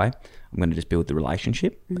ask straight away. I'm going to just build the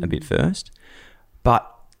relationship a bit first. But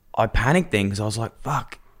I panicked then because I was like,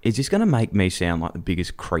 fuck, is this going to make me sound like the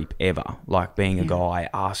biggest creep ever? Like being a guy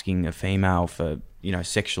asking a female for,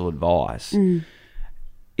 sexual advice.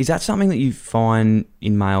 Is that something that you find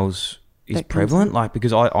in males is prevalent?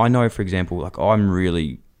 Because I know, for example, I'm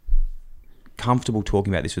really comfortable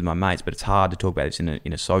talking about this with my mates, but it's hard to talk about this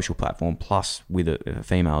in a social platform, plus with a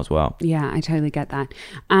female as well. Yeah, I totally get that.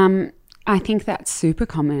 I think that's super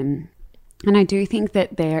common. And I do think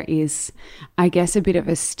that there is, I guess, a bit of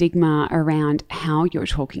a stigma around how you're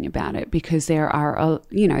talking about it, because there are,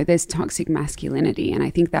 there's toxic masculinity. And I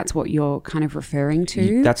think that's what you're kind of referring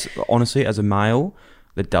to. That's honestly, as a male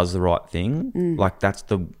that does the right thing,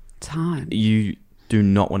 it's hard. You do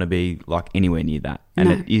not want to be anywhere near that.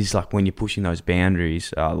 And it is when you're pushing those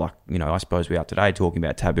boundaries, I suppose we are today talking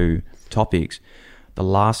about taboo topics. The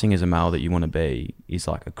last thing as a male that you want to be is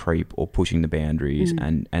a creep or pushing the boundaries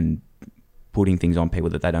and putting things on people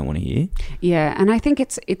that they don't want to hear. Yeah, and I think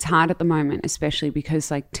it's hard at the moment, especially because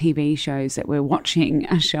TV shows that we're watching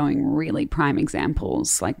are showing really prime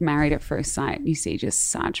examples, like Married at First Sight. You see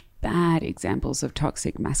just such bad examples of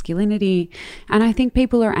toxic masculinity. And I think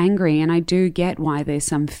people are angry, and I do get why there's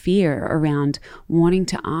some fear around wanting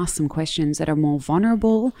to ask some questions that are more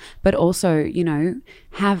vulnerable, but also,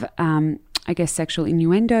 have I guess sexual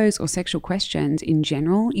innuendos or sexual questions in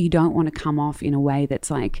general. You don't want to come off in a way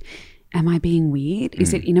that's am I being weird?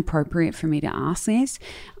 Is it inappropriate for me to ask this?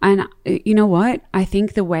 And you know what? I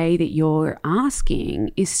think the way that you're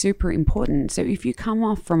asking is super important. So if you come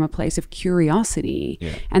off from a place of curiosity,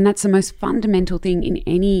 and that's the most fundamental thing in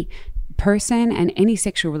any person and any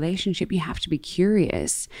sexual relationship, you have to be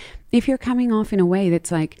curious. If you're coming off in a way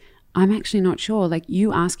that's I'm actually not sure,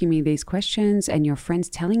 you asking me these questions and your friends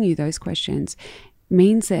telling you those questions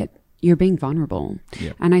means that you're being vulnerable.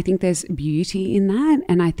 Yep. And I think there's beauty in that.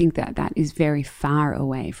 And I think that that is very far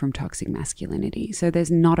away from toxic masculinity. So there's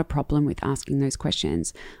not a problem with asking those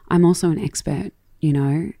questions. I'm also an expert,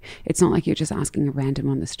 It's not like you're just asking a random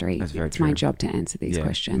on the street. That's very it's true. My job to answer these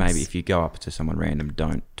questions. Maybe if you go up to someone random,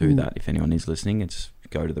 don't do that. If anyone is listening, it's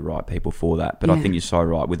go to the right people for that. But I think you're so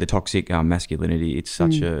right. With the toxic masculinity, it's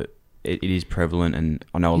such it is prevalent, and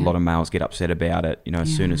I know a lot of males get upset about it.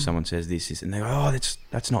 As soon as someone says this, and they go, "Oh,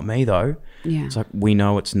 that's not me, though." Yeah, it's we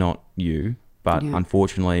know it's not you, but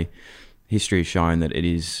unfortunately, history has shown that it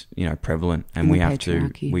is, prevalent, and we have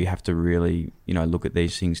to really, look at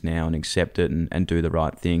these things now and accept it and do the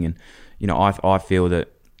right thing. And I feel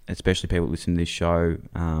that especially people that listen to this show,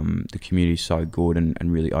 the community is so good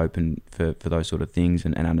and really open for those sort of things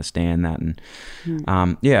and understand that. And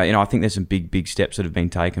I think there's some big steps that have been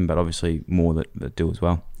taken, but obviously more that do as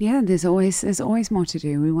well. Yeah, there's always more to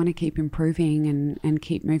do. We want to keep improving and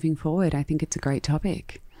keep moving forward. I think it's a great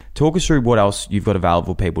topic. Talk us through what else you've got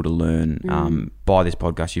available for people to learn by this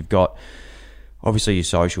podcast. You've got obviously your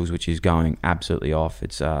socials, which is going absolutely off.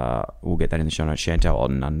 It's we'll get that in the show notes. Chantal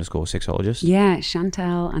Otten _sexologist. Yeah,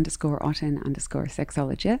 Chantal _Otten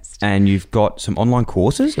 _sexologist. And you've got some online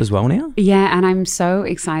courses as well now. Yeah, and I'm so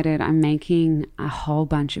excited. I'm making a whole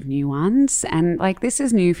bunch of new ones, and like this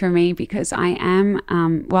is new for me because I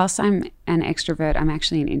am, whilst I'm an extrovert, I'm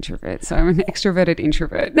actually an introvert. So I'm an extroverted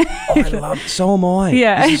introvert. So am I.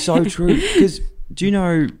 Yeah, this is so true because. Do you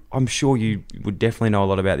know, I'm sure you would definitely know a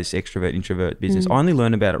lot about this extrovert-introvert business. I only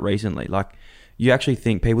learned about it recently. Like, you actually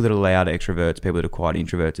think people that are loud extroverts, people that are quiet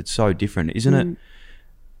introverts, it's so different, isn't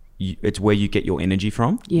it? It's where you get your energy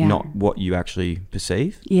from, not what you actually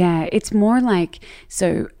perceive. Yeah, it's more like,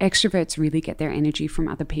 so extroverts really get their energy from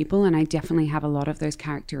other people, and I definitely have a lot of those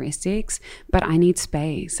characteristics, but I need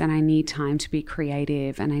space and I need time to be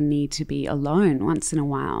creative and I need to be alone once in a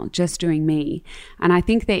while, just doing me. And I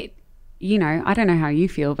think that, you know, I don't know how you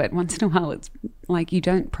feel, but once in a while it's like you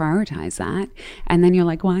don't prioritize that. And then you're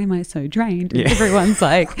like, why am I so drained? And everyone's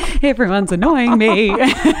like, everyone's annoying me. Oh,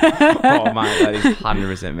 mate, that is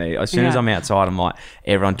 100% me. As soon as I'm outside, I'm like,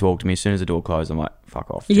 everyone talk to me. As soon as the door closes, I'm like,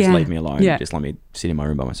 fuck off. Just leave me alone. Yeah. Just let me sit in my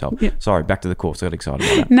room by myself. Yeah. Sorry, back to the course. I got excited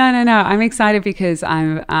about that. No. I'm excited because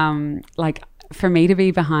I'm for me to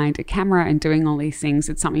be behind a camera and doing all these things,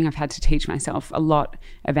 it's something I've had to teach myself a lot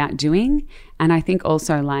about doing. And I think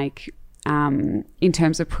also in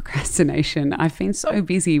terms of procrastination, I've been so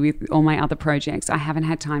busy with all my other projects. I haven't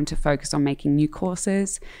had time to focus on making new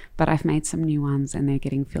courses, but I've made some new ones and they're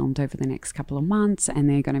getting filmed over the next couple of months and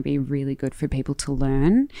they're going to be really good for people to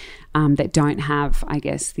learn that don't have, I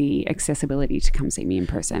guess, the accessibility to come see me in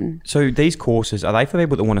person. So these courses, are they for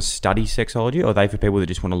people that want to study sexology or are they for people that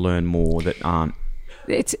just want to learn more that aren't?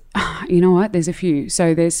 It's, you know what, there's a few.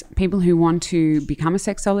 So there's people who want to become a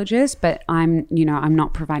sexologist, but I'm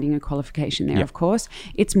not providing a qualification there, of course.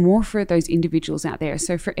 It's more for those individuals out there.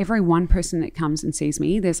 So for every one person that comes and sees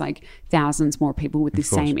me, there's like thousands more people with the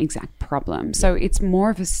same exact problem. So it's more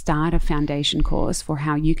of a starter foundation course for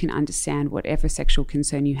how you can understand whatever sexual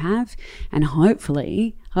concern you have, and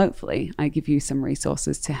hopefully I give you some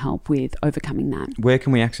resources to help with overcoming that. Where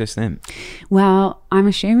can we access them? Well, I'm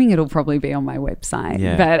assuming it'll probably be on my website.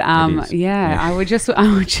 Yeah, but I would just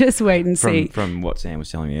wait and see. From what Sam was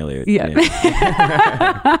telling me earlier. Yeah.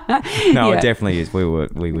 No, it definitely is. We were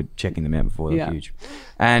checking them out before. They're huge.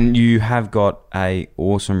 And you have got a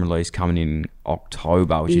awesome release coming in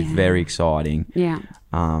October, which is very exciting. Yeah.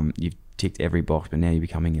 You've ticked every box, but now you're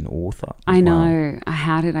becoming an author. I know.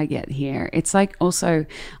 How did I get here? It's like also,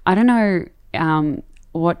 I don't know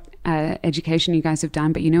what education you guys have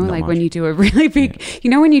done, but when you do a really big,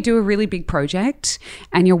 when you do a really big project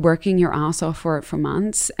and you're working your ass off for it for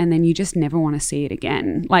months and then you just never want to see it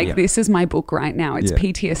again. This is my book right now. It's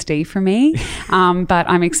PTSD for me, but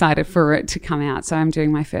I'm excited for it to come out. So I'm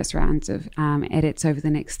doing my first rounds of edits over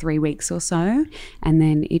the next 3 weeks or so, and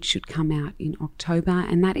then it should come out in October,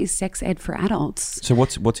 and that is Sex Ed for Adults. So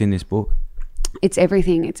what's in this book? It's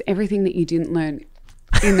everything. It's everything that you didn't learn.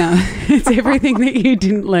 It's everything that you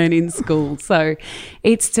didn't learn in school. So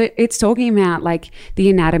it's talking about like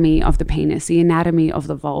the anatomy of the penis, the anatomy of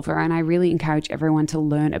the vulva, and I really encourage everyone to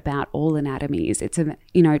learn about all anatomies. It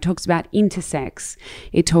talks about intersex.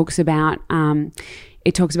 It talks about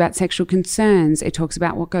sexual concerns. It talks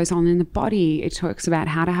about what goes on in the body. It talks about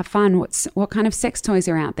how to have fun, what kind of sex toys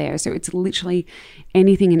are out there. So it's literally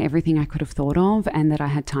anything and everything I could have thought of and that I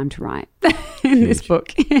had time to write in this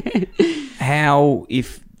book. How,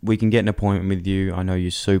 if we can get an appointment with you, I know you're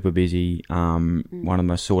super busy, one of the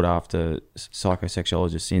most sought after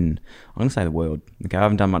psychosexologists in, I'm going to say the world. Okay, I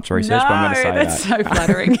haven't done much research, but I'm going to say that's so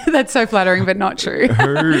flattering. That's so flattering, but not true.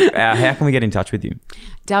 How can we get in touch with you?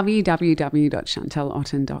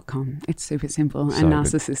 www.chantelotten.com. It's super simple and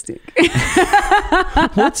narcissistic.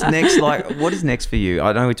 What's next? What is next for you?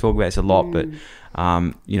 I know we talk about this a lot, but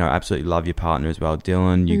absolutely love your partner as well,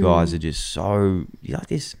 Dylan. You guys are just you're like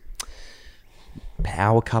this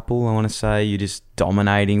power couple, I want to say. You're just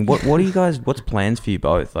dominating. What are you guys, what's plans for you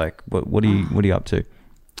both? Like what are you up to?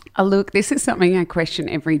 Look, this is something I question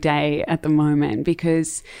every day at the moment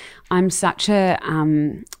because I'm such a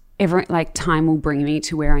time will bring me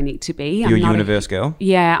to where I need to be. You're a universe girl?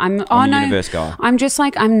 Yeah, I'm a universe guy. I'm just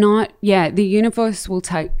like, I'm not, the universe will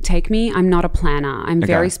take me. I'm not a planner. I'm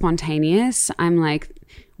very spontaneous. I'm like,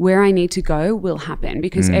 where I need to go will happen,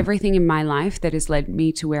 because everything in my life that has led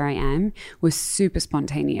me to where I am was super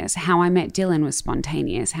spontaneous. How I met Dylan was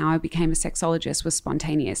spontaneous. How I became a sexologist was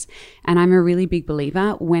spontaneous. And I'm a really big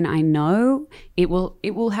believer, when I know it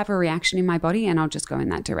will have a reaction in my body, and I'll just go in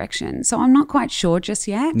that direction. So I'm not quite sure just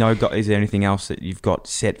yet. No, is there anything else that you've got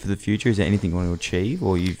set for the future? Is there anything you want to achieve,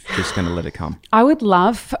 or you're just going to let it come? I would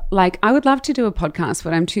love to do a podcast,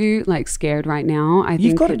 but I'm too scared right now. I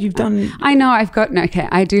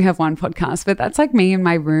do have one podcast, but that's me in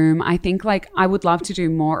my room. I think I would love to do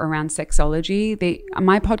more around sexology.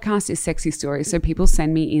 My podcast is Sexy Stories, so people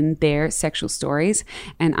send me in their sexual stories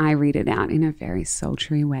and I read it out in a very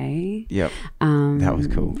sultry way. Yep. That was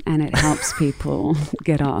cool. And it helps people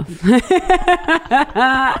get off. But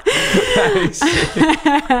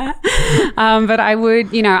I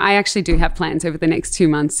would, I actually do have plans over the next 2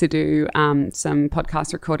 months to do some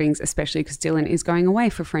podcast recordings, especially because Dylan is going away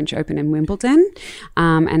for French Open and Wimbledon.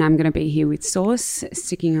 And I'm going to be here with Source,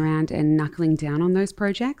 sticking around and knuckling down on those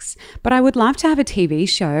projects. But I would love to have a TV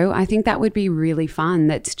show. I think that would be really fun.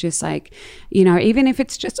 That's just even if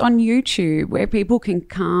it's just on YouTube, where people can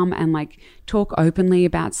come and talk openly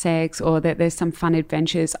about sex, or that there's some fun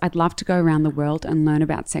adventures. I'd love to go around the world and learn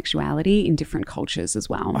about sexuality in different cultures as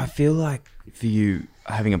well. I feel like for you,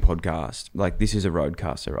 having a podcast, this is a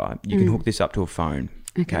roadcaster, right? You can hook this up to a phone.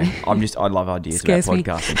 Okay. I love ideas about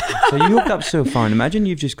podcasting. So you hooked up to a phone. Imagine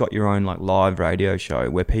you've just got your own live radio show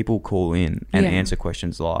where people call in and answer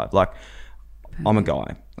questions live. I'm a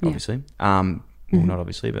guy, obviously. Well, not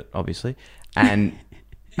obviously, but obviously. And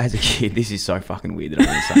as a kid, this is so fucking weird that I'm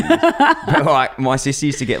going to say this. But my sister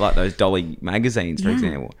used to get those Dolly magazines, for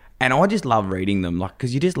example. And I just love reading them,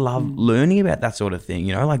 because you just love learning about that sort of thing,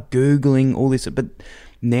 Googling all this. But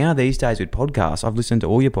now these days with podcasts, I've listened to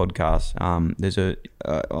all your podcasts. There's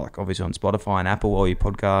obviously on Spotify and Apple, all your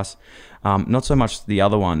podcasts. Not so much the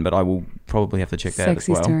other one, but I will probably have to check that out as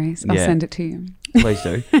well. Sexy Stories. I'll send it to you. Please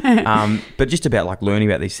do. But just about learning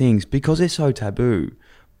about these things, because they're so taboo,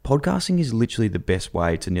 podcasting is literally the best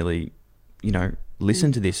way to nearly,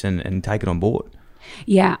 listen to this and take it on board.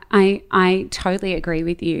 Yeah, I totally agree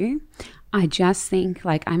with you. I just think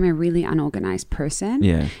I'm a really unorganized person.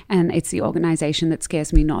 Yeah. And it's the organization that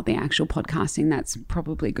scares me, not the actual podcasting. That's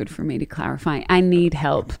probably good for me to clarify. I need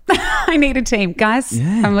help. I need a team. Guys,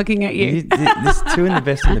 I'm looking at you. There's two in the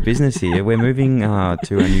best in the business here. We're moving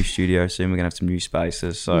to a new studio soon. We're going to have some new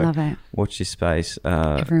spaces. So love it. Watch this space.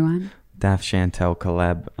 Everyone. Daph Chantel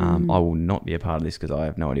collab. I will not be a part of this because I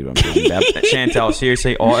have no idea what I'm talking about. Chantel,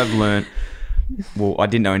 seriously, I have learned... Well, I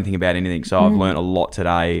didn't know anything about anything, so I've learned a lot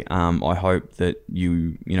today. I hope that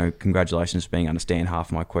congratulations for being able to understand half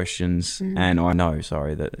of my questions. And I know,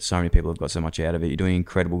 that so many people have got so much out of it. You're doing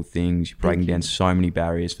incredible things. You're breaking down so many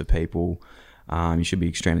barriers for people. You should be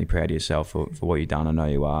extremely proud of yourself for what you've done. I know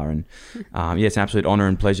you are. And it's an absolute honour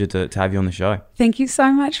and pleasure to have you on the show. Thank you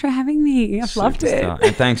so much for having me. I've loved it.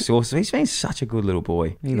 And thanks, also. He's been such a good little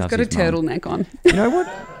boy. He's got a turtleneck on. You know what?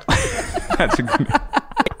 That's a good...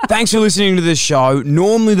 Thanks for listening to the show.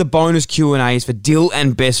 Normally the bonus Q&A is for Dill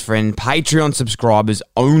and Best Friend Patreon subscribers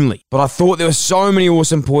only. But I thought there were so many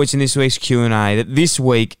awesome points in this week's Q&A that this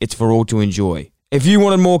week it's for all to enjoy. If you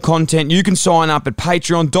wanted more content, you can sign up at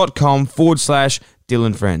patreon.com/Dill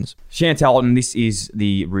and Friends. Chantel, and this is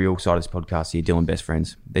the real side of this podcast here, Dill and Best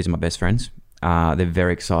Friends. These are my best friends. They're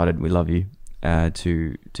very excited. We love you.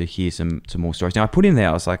 To hear some more stories. Now I put in there,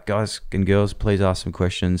 I was like, guys and girls, please ask some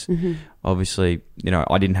questions. Obviously,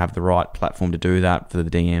 I didn't have the right platform to do that for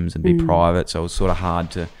the DMs and be private, so it was sort of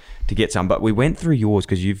hard to get some. But we went through yours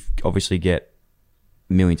because you've obviously get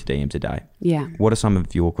millions of DMs a day. Yeah. What are some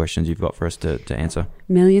of your questions you've got for us to answer?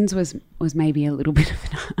 Millions was maybe a little bit of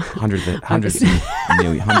hundreds of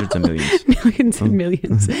millions. Millions and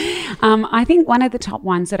millions. I think one of the top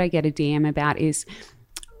ones that I get a DM about is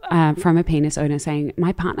from a penis owner saying,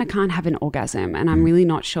 my partner can't have an orgasm and I'm really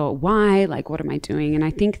not sure why, what am I doing? And I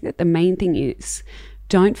think that the main thing is,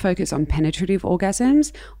 don't focus on penetrative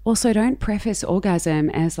orgasms. Also, don't preface orgasm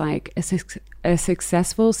as a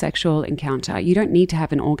successful sexual encounter. You don't need to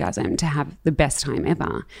have an orgasm to have the best time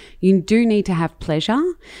ever. You do need to have pleasure.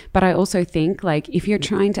 But I also think if you're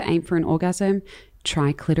trying to aim for an orgasm,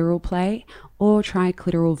 try clitoral play or try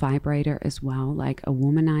clitoral vibrator as well, like a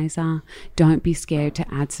womanizer. Don't be scared to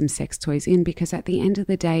add some sex toys in, because at the end of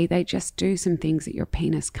the day, they just do some things that your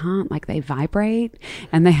penis can't. They vibrate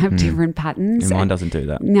and they have different patterns. And mine doesn't do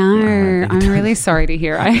that. No, I'm really sorry to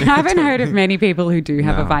hear. I haven't heard of many people who do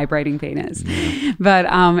have a vibrating penis. No. But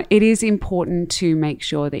it is important to make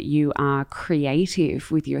sure that you are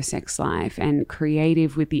creative with your sex life and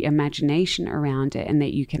creative with the imagination around it, and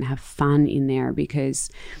that you can have fun in there,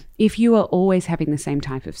 because if you are always having the same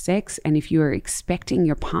type of sex, and if you are expecting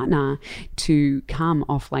your partner to come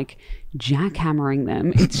off like jackhammering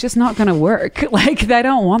them, it's just not going to work. Like, they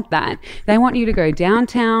don't want that. They want you to go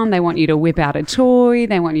downtown. They want you to whip out a toy.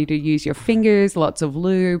 They want you to use your fingers, lots of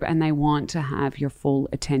lube, and they want to have your full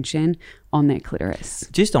attention on their clitoris.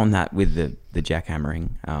 Just on that with the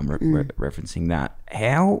jackhammering, referencing that,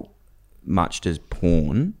 how much does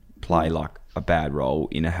porn play like a bad role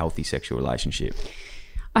in a healthy sexual relationship?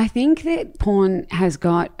 I think that porn has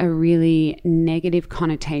got a really negative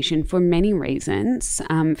connotation for many reasons.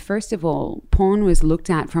 First of all, porn was looked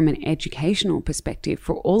at from an educational perspective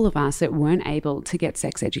for all of us that weren't able to get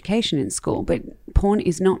sex education in school. But porn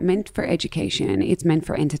is not meant for education. It's meant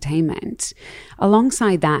for entertainment.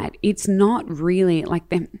 Alongside that, it's not really like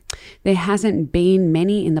there hasn't been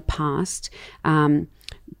many in the past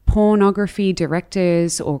pornography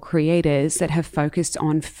directors or creators that have focused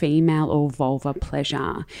on female or vulva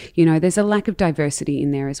pleasure. You know, there's a lack of diversity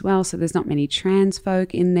in there as well. So there's not many trans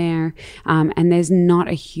folk in there. And there's not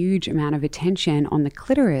a huge amount of attention on the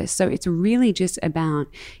clitoris. So it's really just about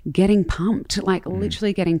getting pumped, like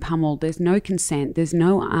literally getting pummeled. There's no consent. There's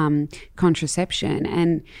no contraception.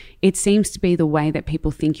 And it seems to be the way that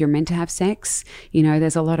people think you're meant to have sex. You know,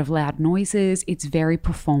 there's a lot of loud noises. It's very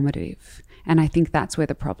performative. And I think that's where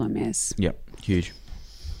the problem is. Yep, huge.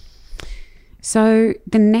 So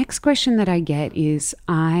the next question that I get is,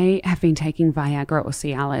 I have been taking Viagra or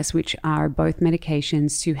Cialis, which are both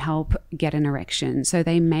medications to help get an erection. So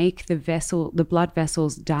they make the blood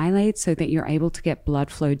vessels dilate so that you're able to get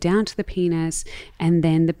blood flow down to the penis, and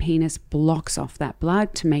then the penis blocks off that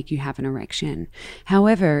blood to make you have an erection.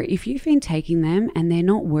 However, if you've been taking them and they're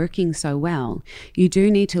not working so well, you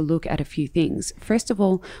do need to look at a few things. First of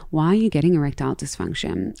all, why are you getting erectile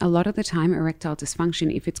dysfunction? A lot of the time, erectile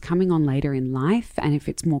dysfunction, if it's coming on later in life and if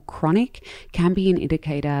it's more chronic, can be an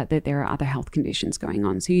indicator that there are other health conditions going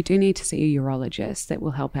on. So you do need to see a urologist that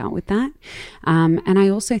will help out with that. And I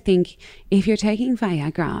also think if you're taking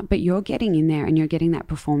Viagra, but you're getting in there and you're getting that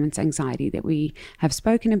performance anxiety that we have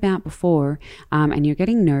spoken about before, and you're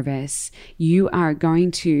getting nervous, your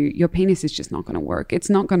penis is just not going to work. It's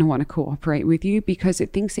not going to want to cooperate with you because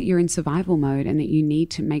it thinks that you're in survival mode and that you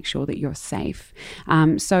need to make sure that you're safe.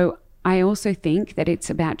 So I also think that it's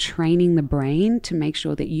about training the brain to make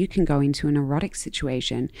sure that you can go into an erotic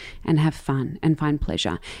situation and have fun and find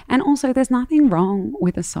pleasure. And also, there's nothing wrong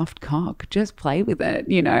with a soft cock. Just play with it,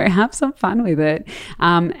 have some fun with it.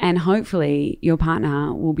 And hopefully your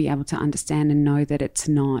partner will be able to understand and know that it's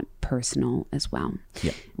not personal as well,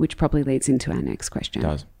 which probably leads into our next question. It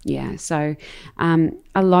does. Yeah. So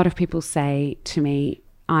a lot of people say to me,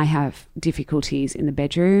 I have difficulties in the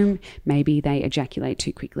bedroom. Maybe they ejaculate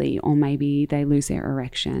too quickly, or maybe they lose their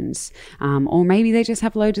erections, or maybe they just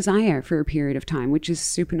have low desire for a period of time, which is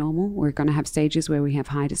super normal. We're going to have stages where we have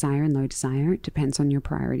high desire and low desire. It depends on your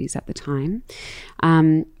priorities at the time.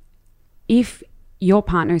 If your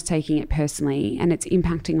partner is taking it personally and it's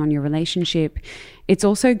impacting on your relationship, it's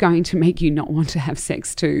also going to make you not want to have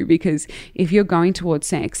sex too, because if you're going towards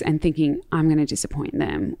sex and thinking, I'm going to disappoint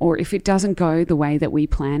them, or if it doesn't go the way that we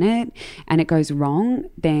plan it and it goes wrong,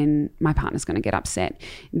 then my partner's going to get upset.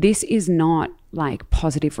 This is not like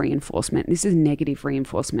positive reinforcement. This is negative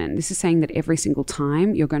reinforcement. This is saying that every single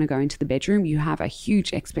time you're going to go into the bedroom, you have a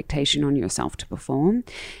huge expectation on yourself to perform.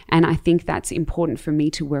 And I think that's important for me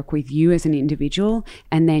to work with you as an individual,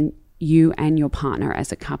 and then you and your partner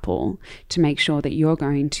as a couple, to make sure that you're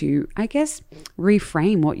going to, I guess,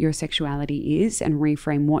 reframe what your sexuality is and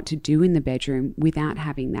reframe what to do in the bedroom without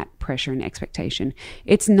having that pressure and expectation.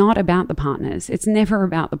 It's not about the partners. It's never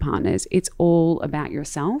about the partners. It's all about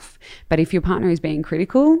yourself. But if your partner is being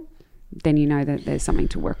critical, then you know that there's something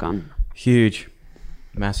to work on. Huge.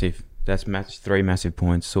 Massive. That's 3 massive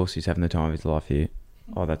points. Saucy's having the time of his life here.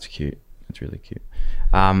 Oh, that's cute. That's really cute.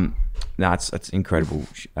 No, it's incredible,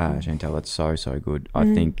 Chantal. That's so good.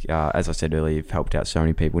 I think, as I said earlier, you've helped out so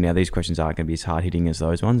many people. Now, these questions aren't going to be as hard-hitting as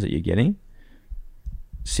those ones that you're getting.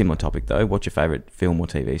 Similar topic, though. What's your favourite film or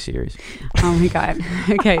TV series? Oh, my God.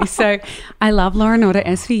 Okay, so I love Law & Order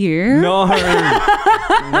SVU. No,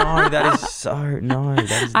 that is so... No,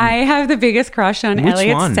 that is... I have the biggest crush on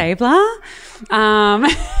Elliot Stabler.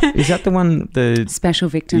 Is that the one, the... Special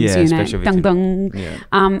Victims Unit. Special Victims. Dung, dung.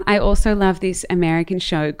 Yeah. I also love this American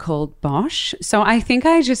show called Bosch. So I think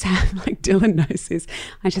I just have, like Dylan knows this,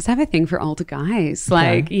 I just have a thing for older guys.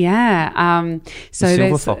 Like, yeah. So the Silver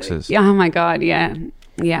there's... Foxes. Oh, my God, yeah.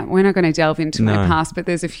 Yeah, we're not going to delve into my past, but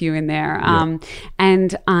there's a few in there.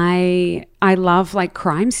 And I love like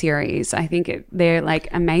crime series. I think they're like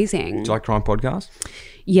amazing. Do you like crime podcasts?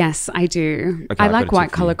 Yes, I do. Okay, I I've got like a tip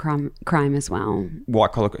white for collar you. crime as well.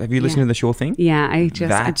 White Collar. Have you listened to The Sure Thing? Yeah, I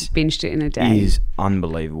That binged it in a day. Is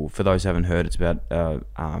unbelievable. For those who haven't heard, it's about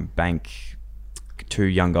bank, two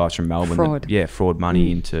young guys from Melbourne. Fraud. Fraud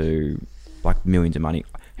money into like millions of money.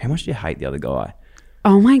 How much do you hate the other guy?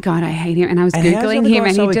 Oh my God, I hate him. And I was Googling him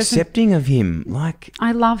and so he doesn't... accepting of him. Like,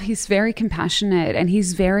 I love, he's very compassionate and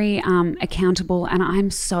he's very accountable, and I'm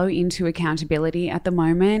so into accountability at the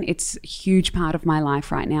moment. It's a huge part of my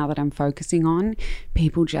life right now that I'm focusing on.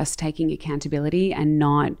 People just taking accountability and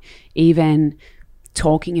not even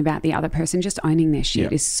talking about the other person, just owning their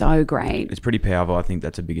shit is so great. it's pretty powerful. I think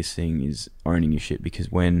that's the biggest thing, is owning your shit,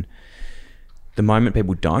 because when the moment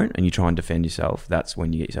people don't and you try and defend yourself, that's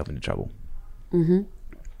when you get yourself into trouble. Mm-hmm.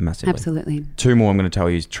 Massively. Absolutely. Two more I'm going to tell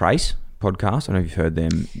you is Trace podcast. I don't know if you've heard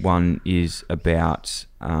them. One is about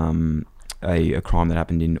a crime that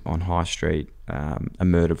happened on High Street, a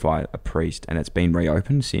murder by a priest, and it's been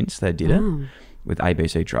reopened since they did it with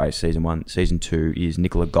ABC Trace season 1. Season 2 is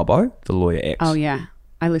Nicola Gobbo, the lawyer X. Oh yeah,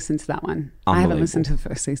 I listened to that one. I haven't listened to the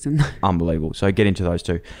first season. Unbelievable. So get into those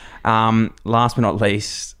two. Last but not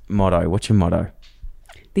least, motto. What's your motto?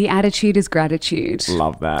 The attitude is gratitude.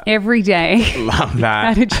 Love that. Every day. Love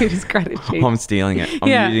that. Attitude is gratitude. I'm stealing it. I'm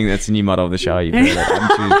Yeah. using that's the new motto of the show. You've heard it.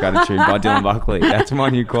 Attitude is gratitude by Dylan Buckley. That's my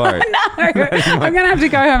new quote. I'm going to have to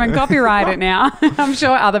go home and copyright it now. I'm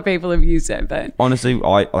sure other people have used it, but Honestly,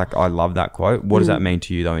 I love that quote. What does that mean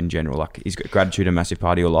to you though in general? Like, is gratitude a massive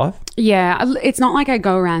part of your life? yeah, it's not like I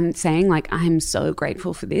go around saying like I'm so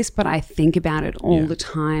grateful for this, but I think about it all the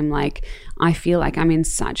time. Like, I feel like I'm in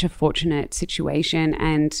such a fortunate situation,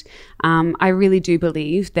 and I really do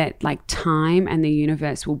believe that like time and the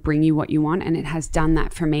universe will bring you what you want, and it has done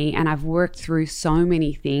that for me. And I've worked through so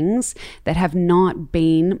many things that have not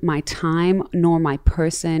been my time, nor my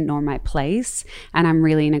person, nor my place, and I'm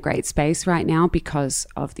really in a great space right now because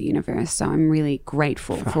of the universe. So I'm really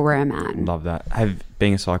grateful for where I'm at. Love that.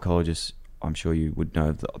 Being a psychologist, I'm sure you would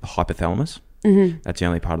know the hypothalamus. That's the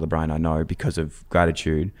only part of the brain I know because of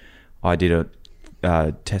gratitude. I did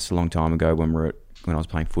a test a long time ago when I was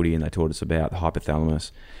playing footy, and they taught us about the hypothalamus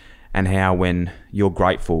and how when you're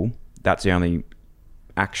grateful, that's the only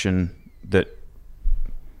action that...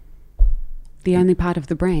 The only part of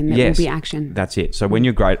the brain that will be action. That's it. So when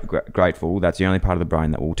you're grateful, that's the only part of the brain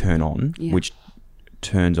that will turn on, which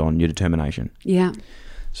turns on your determination. Yeah.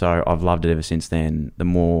 So I've loved it ever since then. The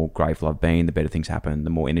more grateful I've been, the better things happen. The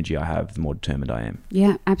more energy I have, the more determined I am.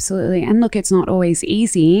 Yeah, absolutely. And look, it's not always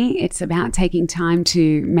easy. It's about taking time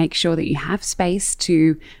to make sure that you have space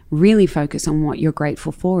to really focus on what you're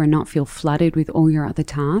grateful for and not feel flooded with all your other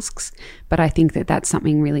tasks. But I think that that's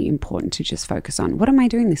something really important to just focus on. What am I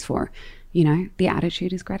doing this for? You know, the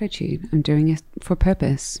attitude is gratitude. I'm doing it for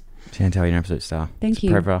purpose. Chantal, you're an absolute star. Thank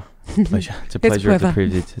you. It's a pleasure. It's a pleasure. It's a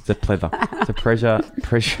privilege. It's a pleasure. It's a pressure. It's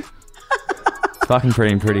fucking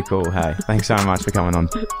pretty cool. Hey, thanks so much for coming on.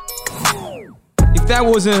 If that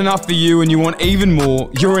wasn't enough for you and you want even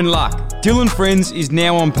more, you're in luck. Dylan Friends is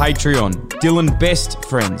now on Patreon. Dylan Best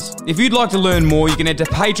Friends. If you'd like to learn more, you can head to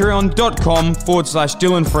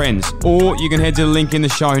patreon.com/Dylan Friends, or you can head to the link in the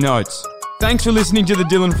show notes. Thanks for listening to the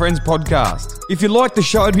Dylan Friends podcast. If you like the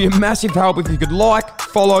show, it'd be a massive help if you could like,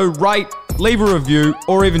 follow, rate, leave a review,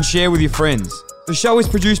 or even share with your friends. The show is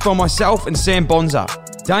produced by myself and Sam Bonza.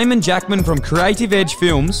 Damon Jackman from Creative Edge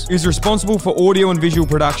Films is responsible for audio and visual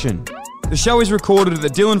production. The show is recorded at the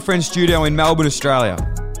Dylan Friends studio in Melbourne, Australia.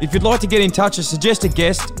 If you'd like to get in touch or suggest a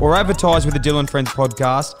guest or advertise with the Dylan Friends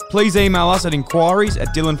podcast, please email us at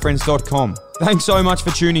inquiries@dylanfriends.com. Thanks so much for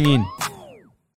tuning in.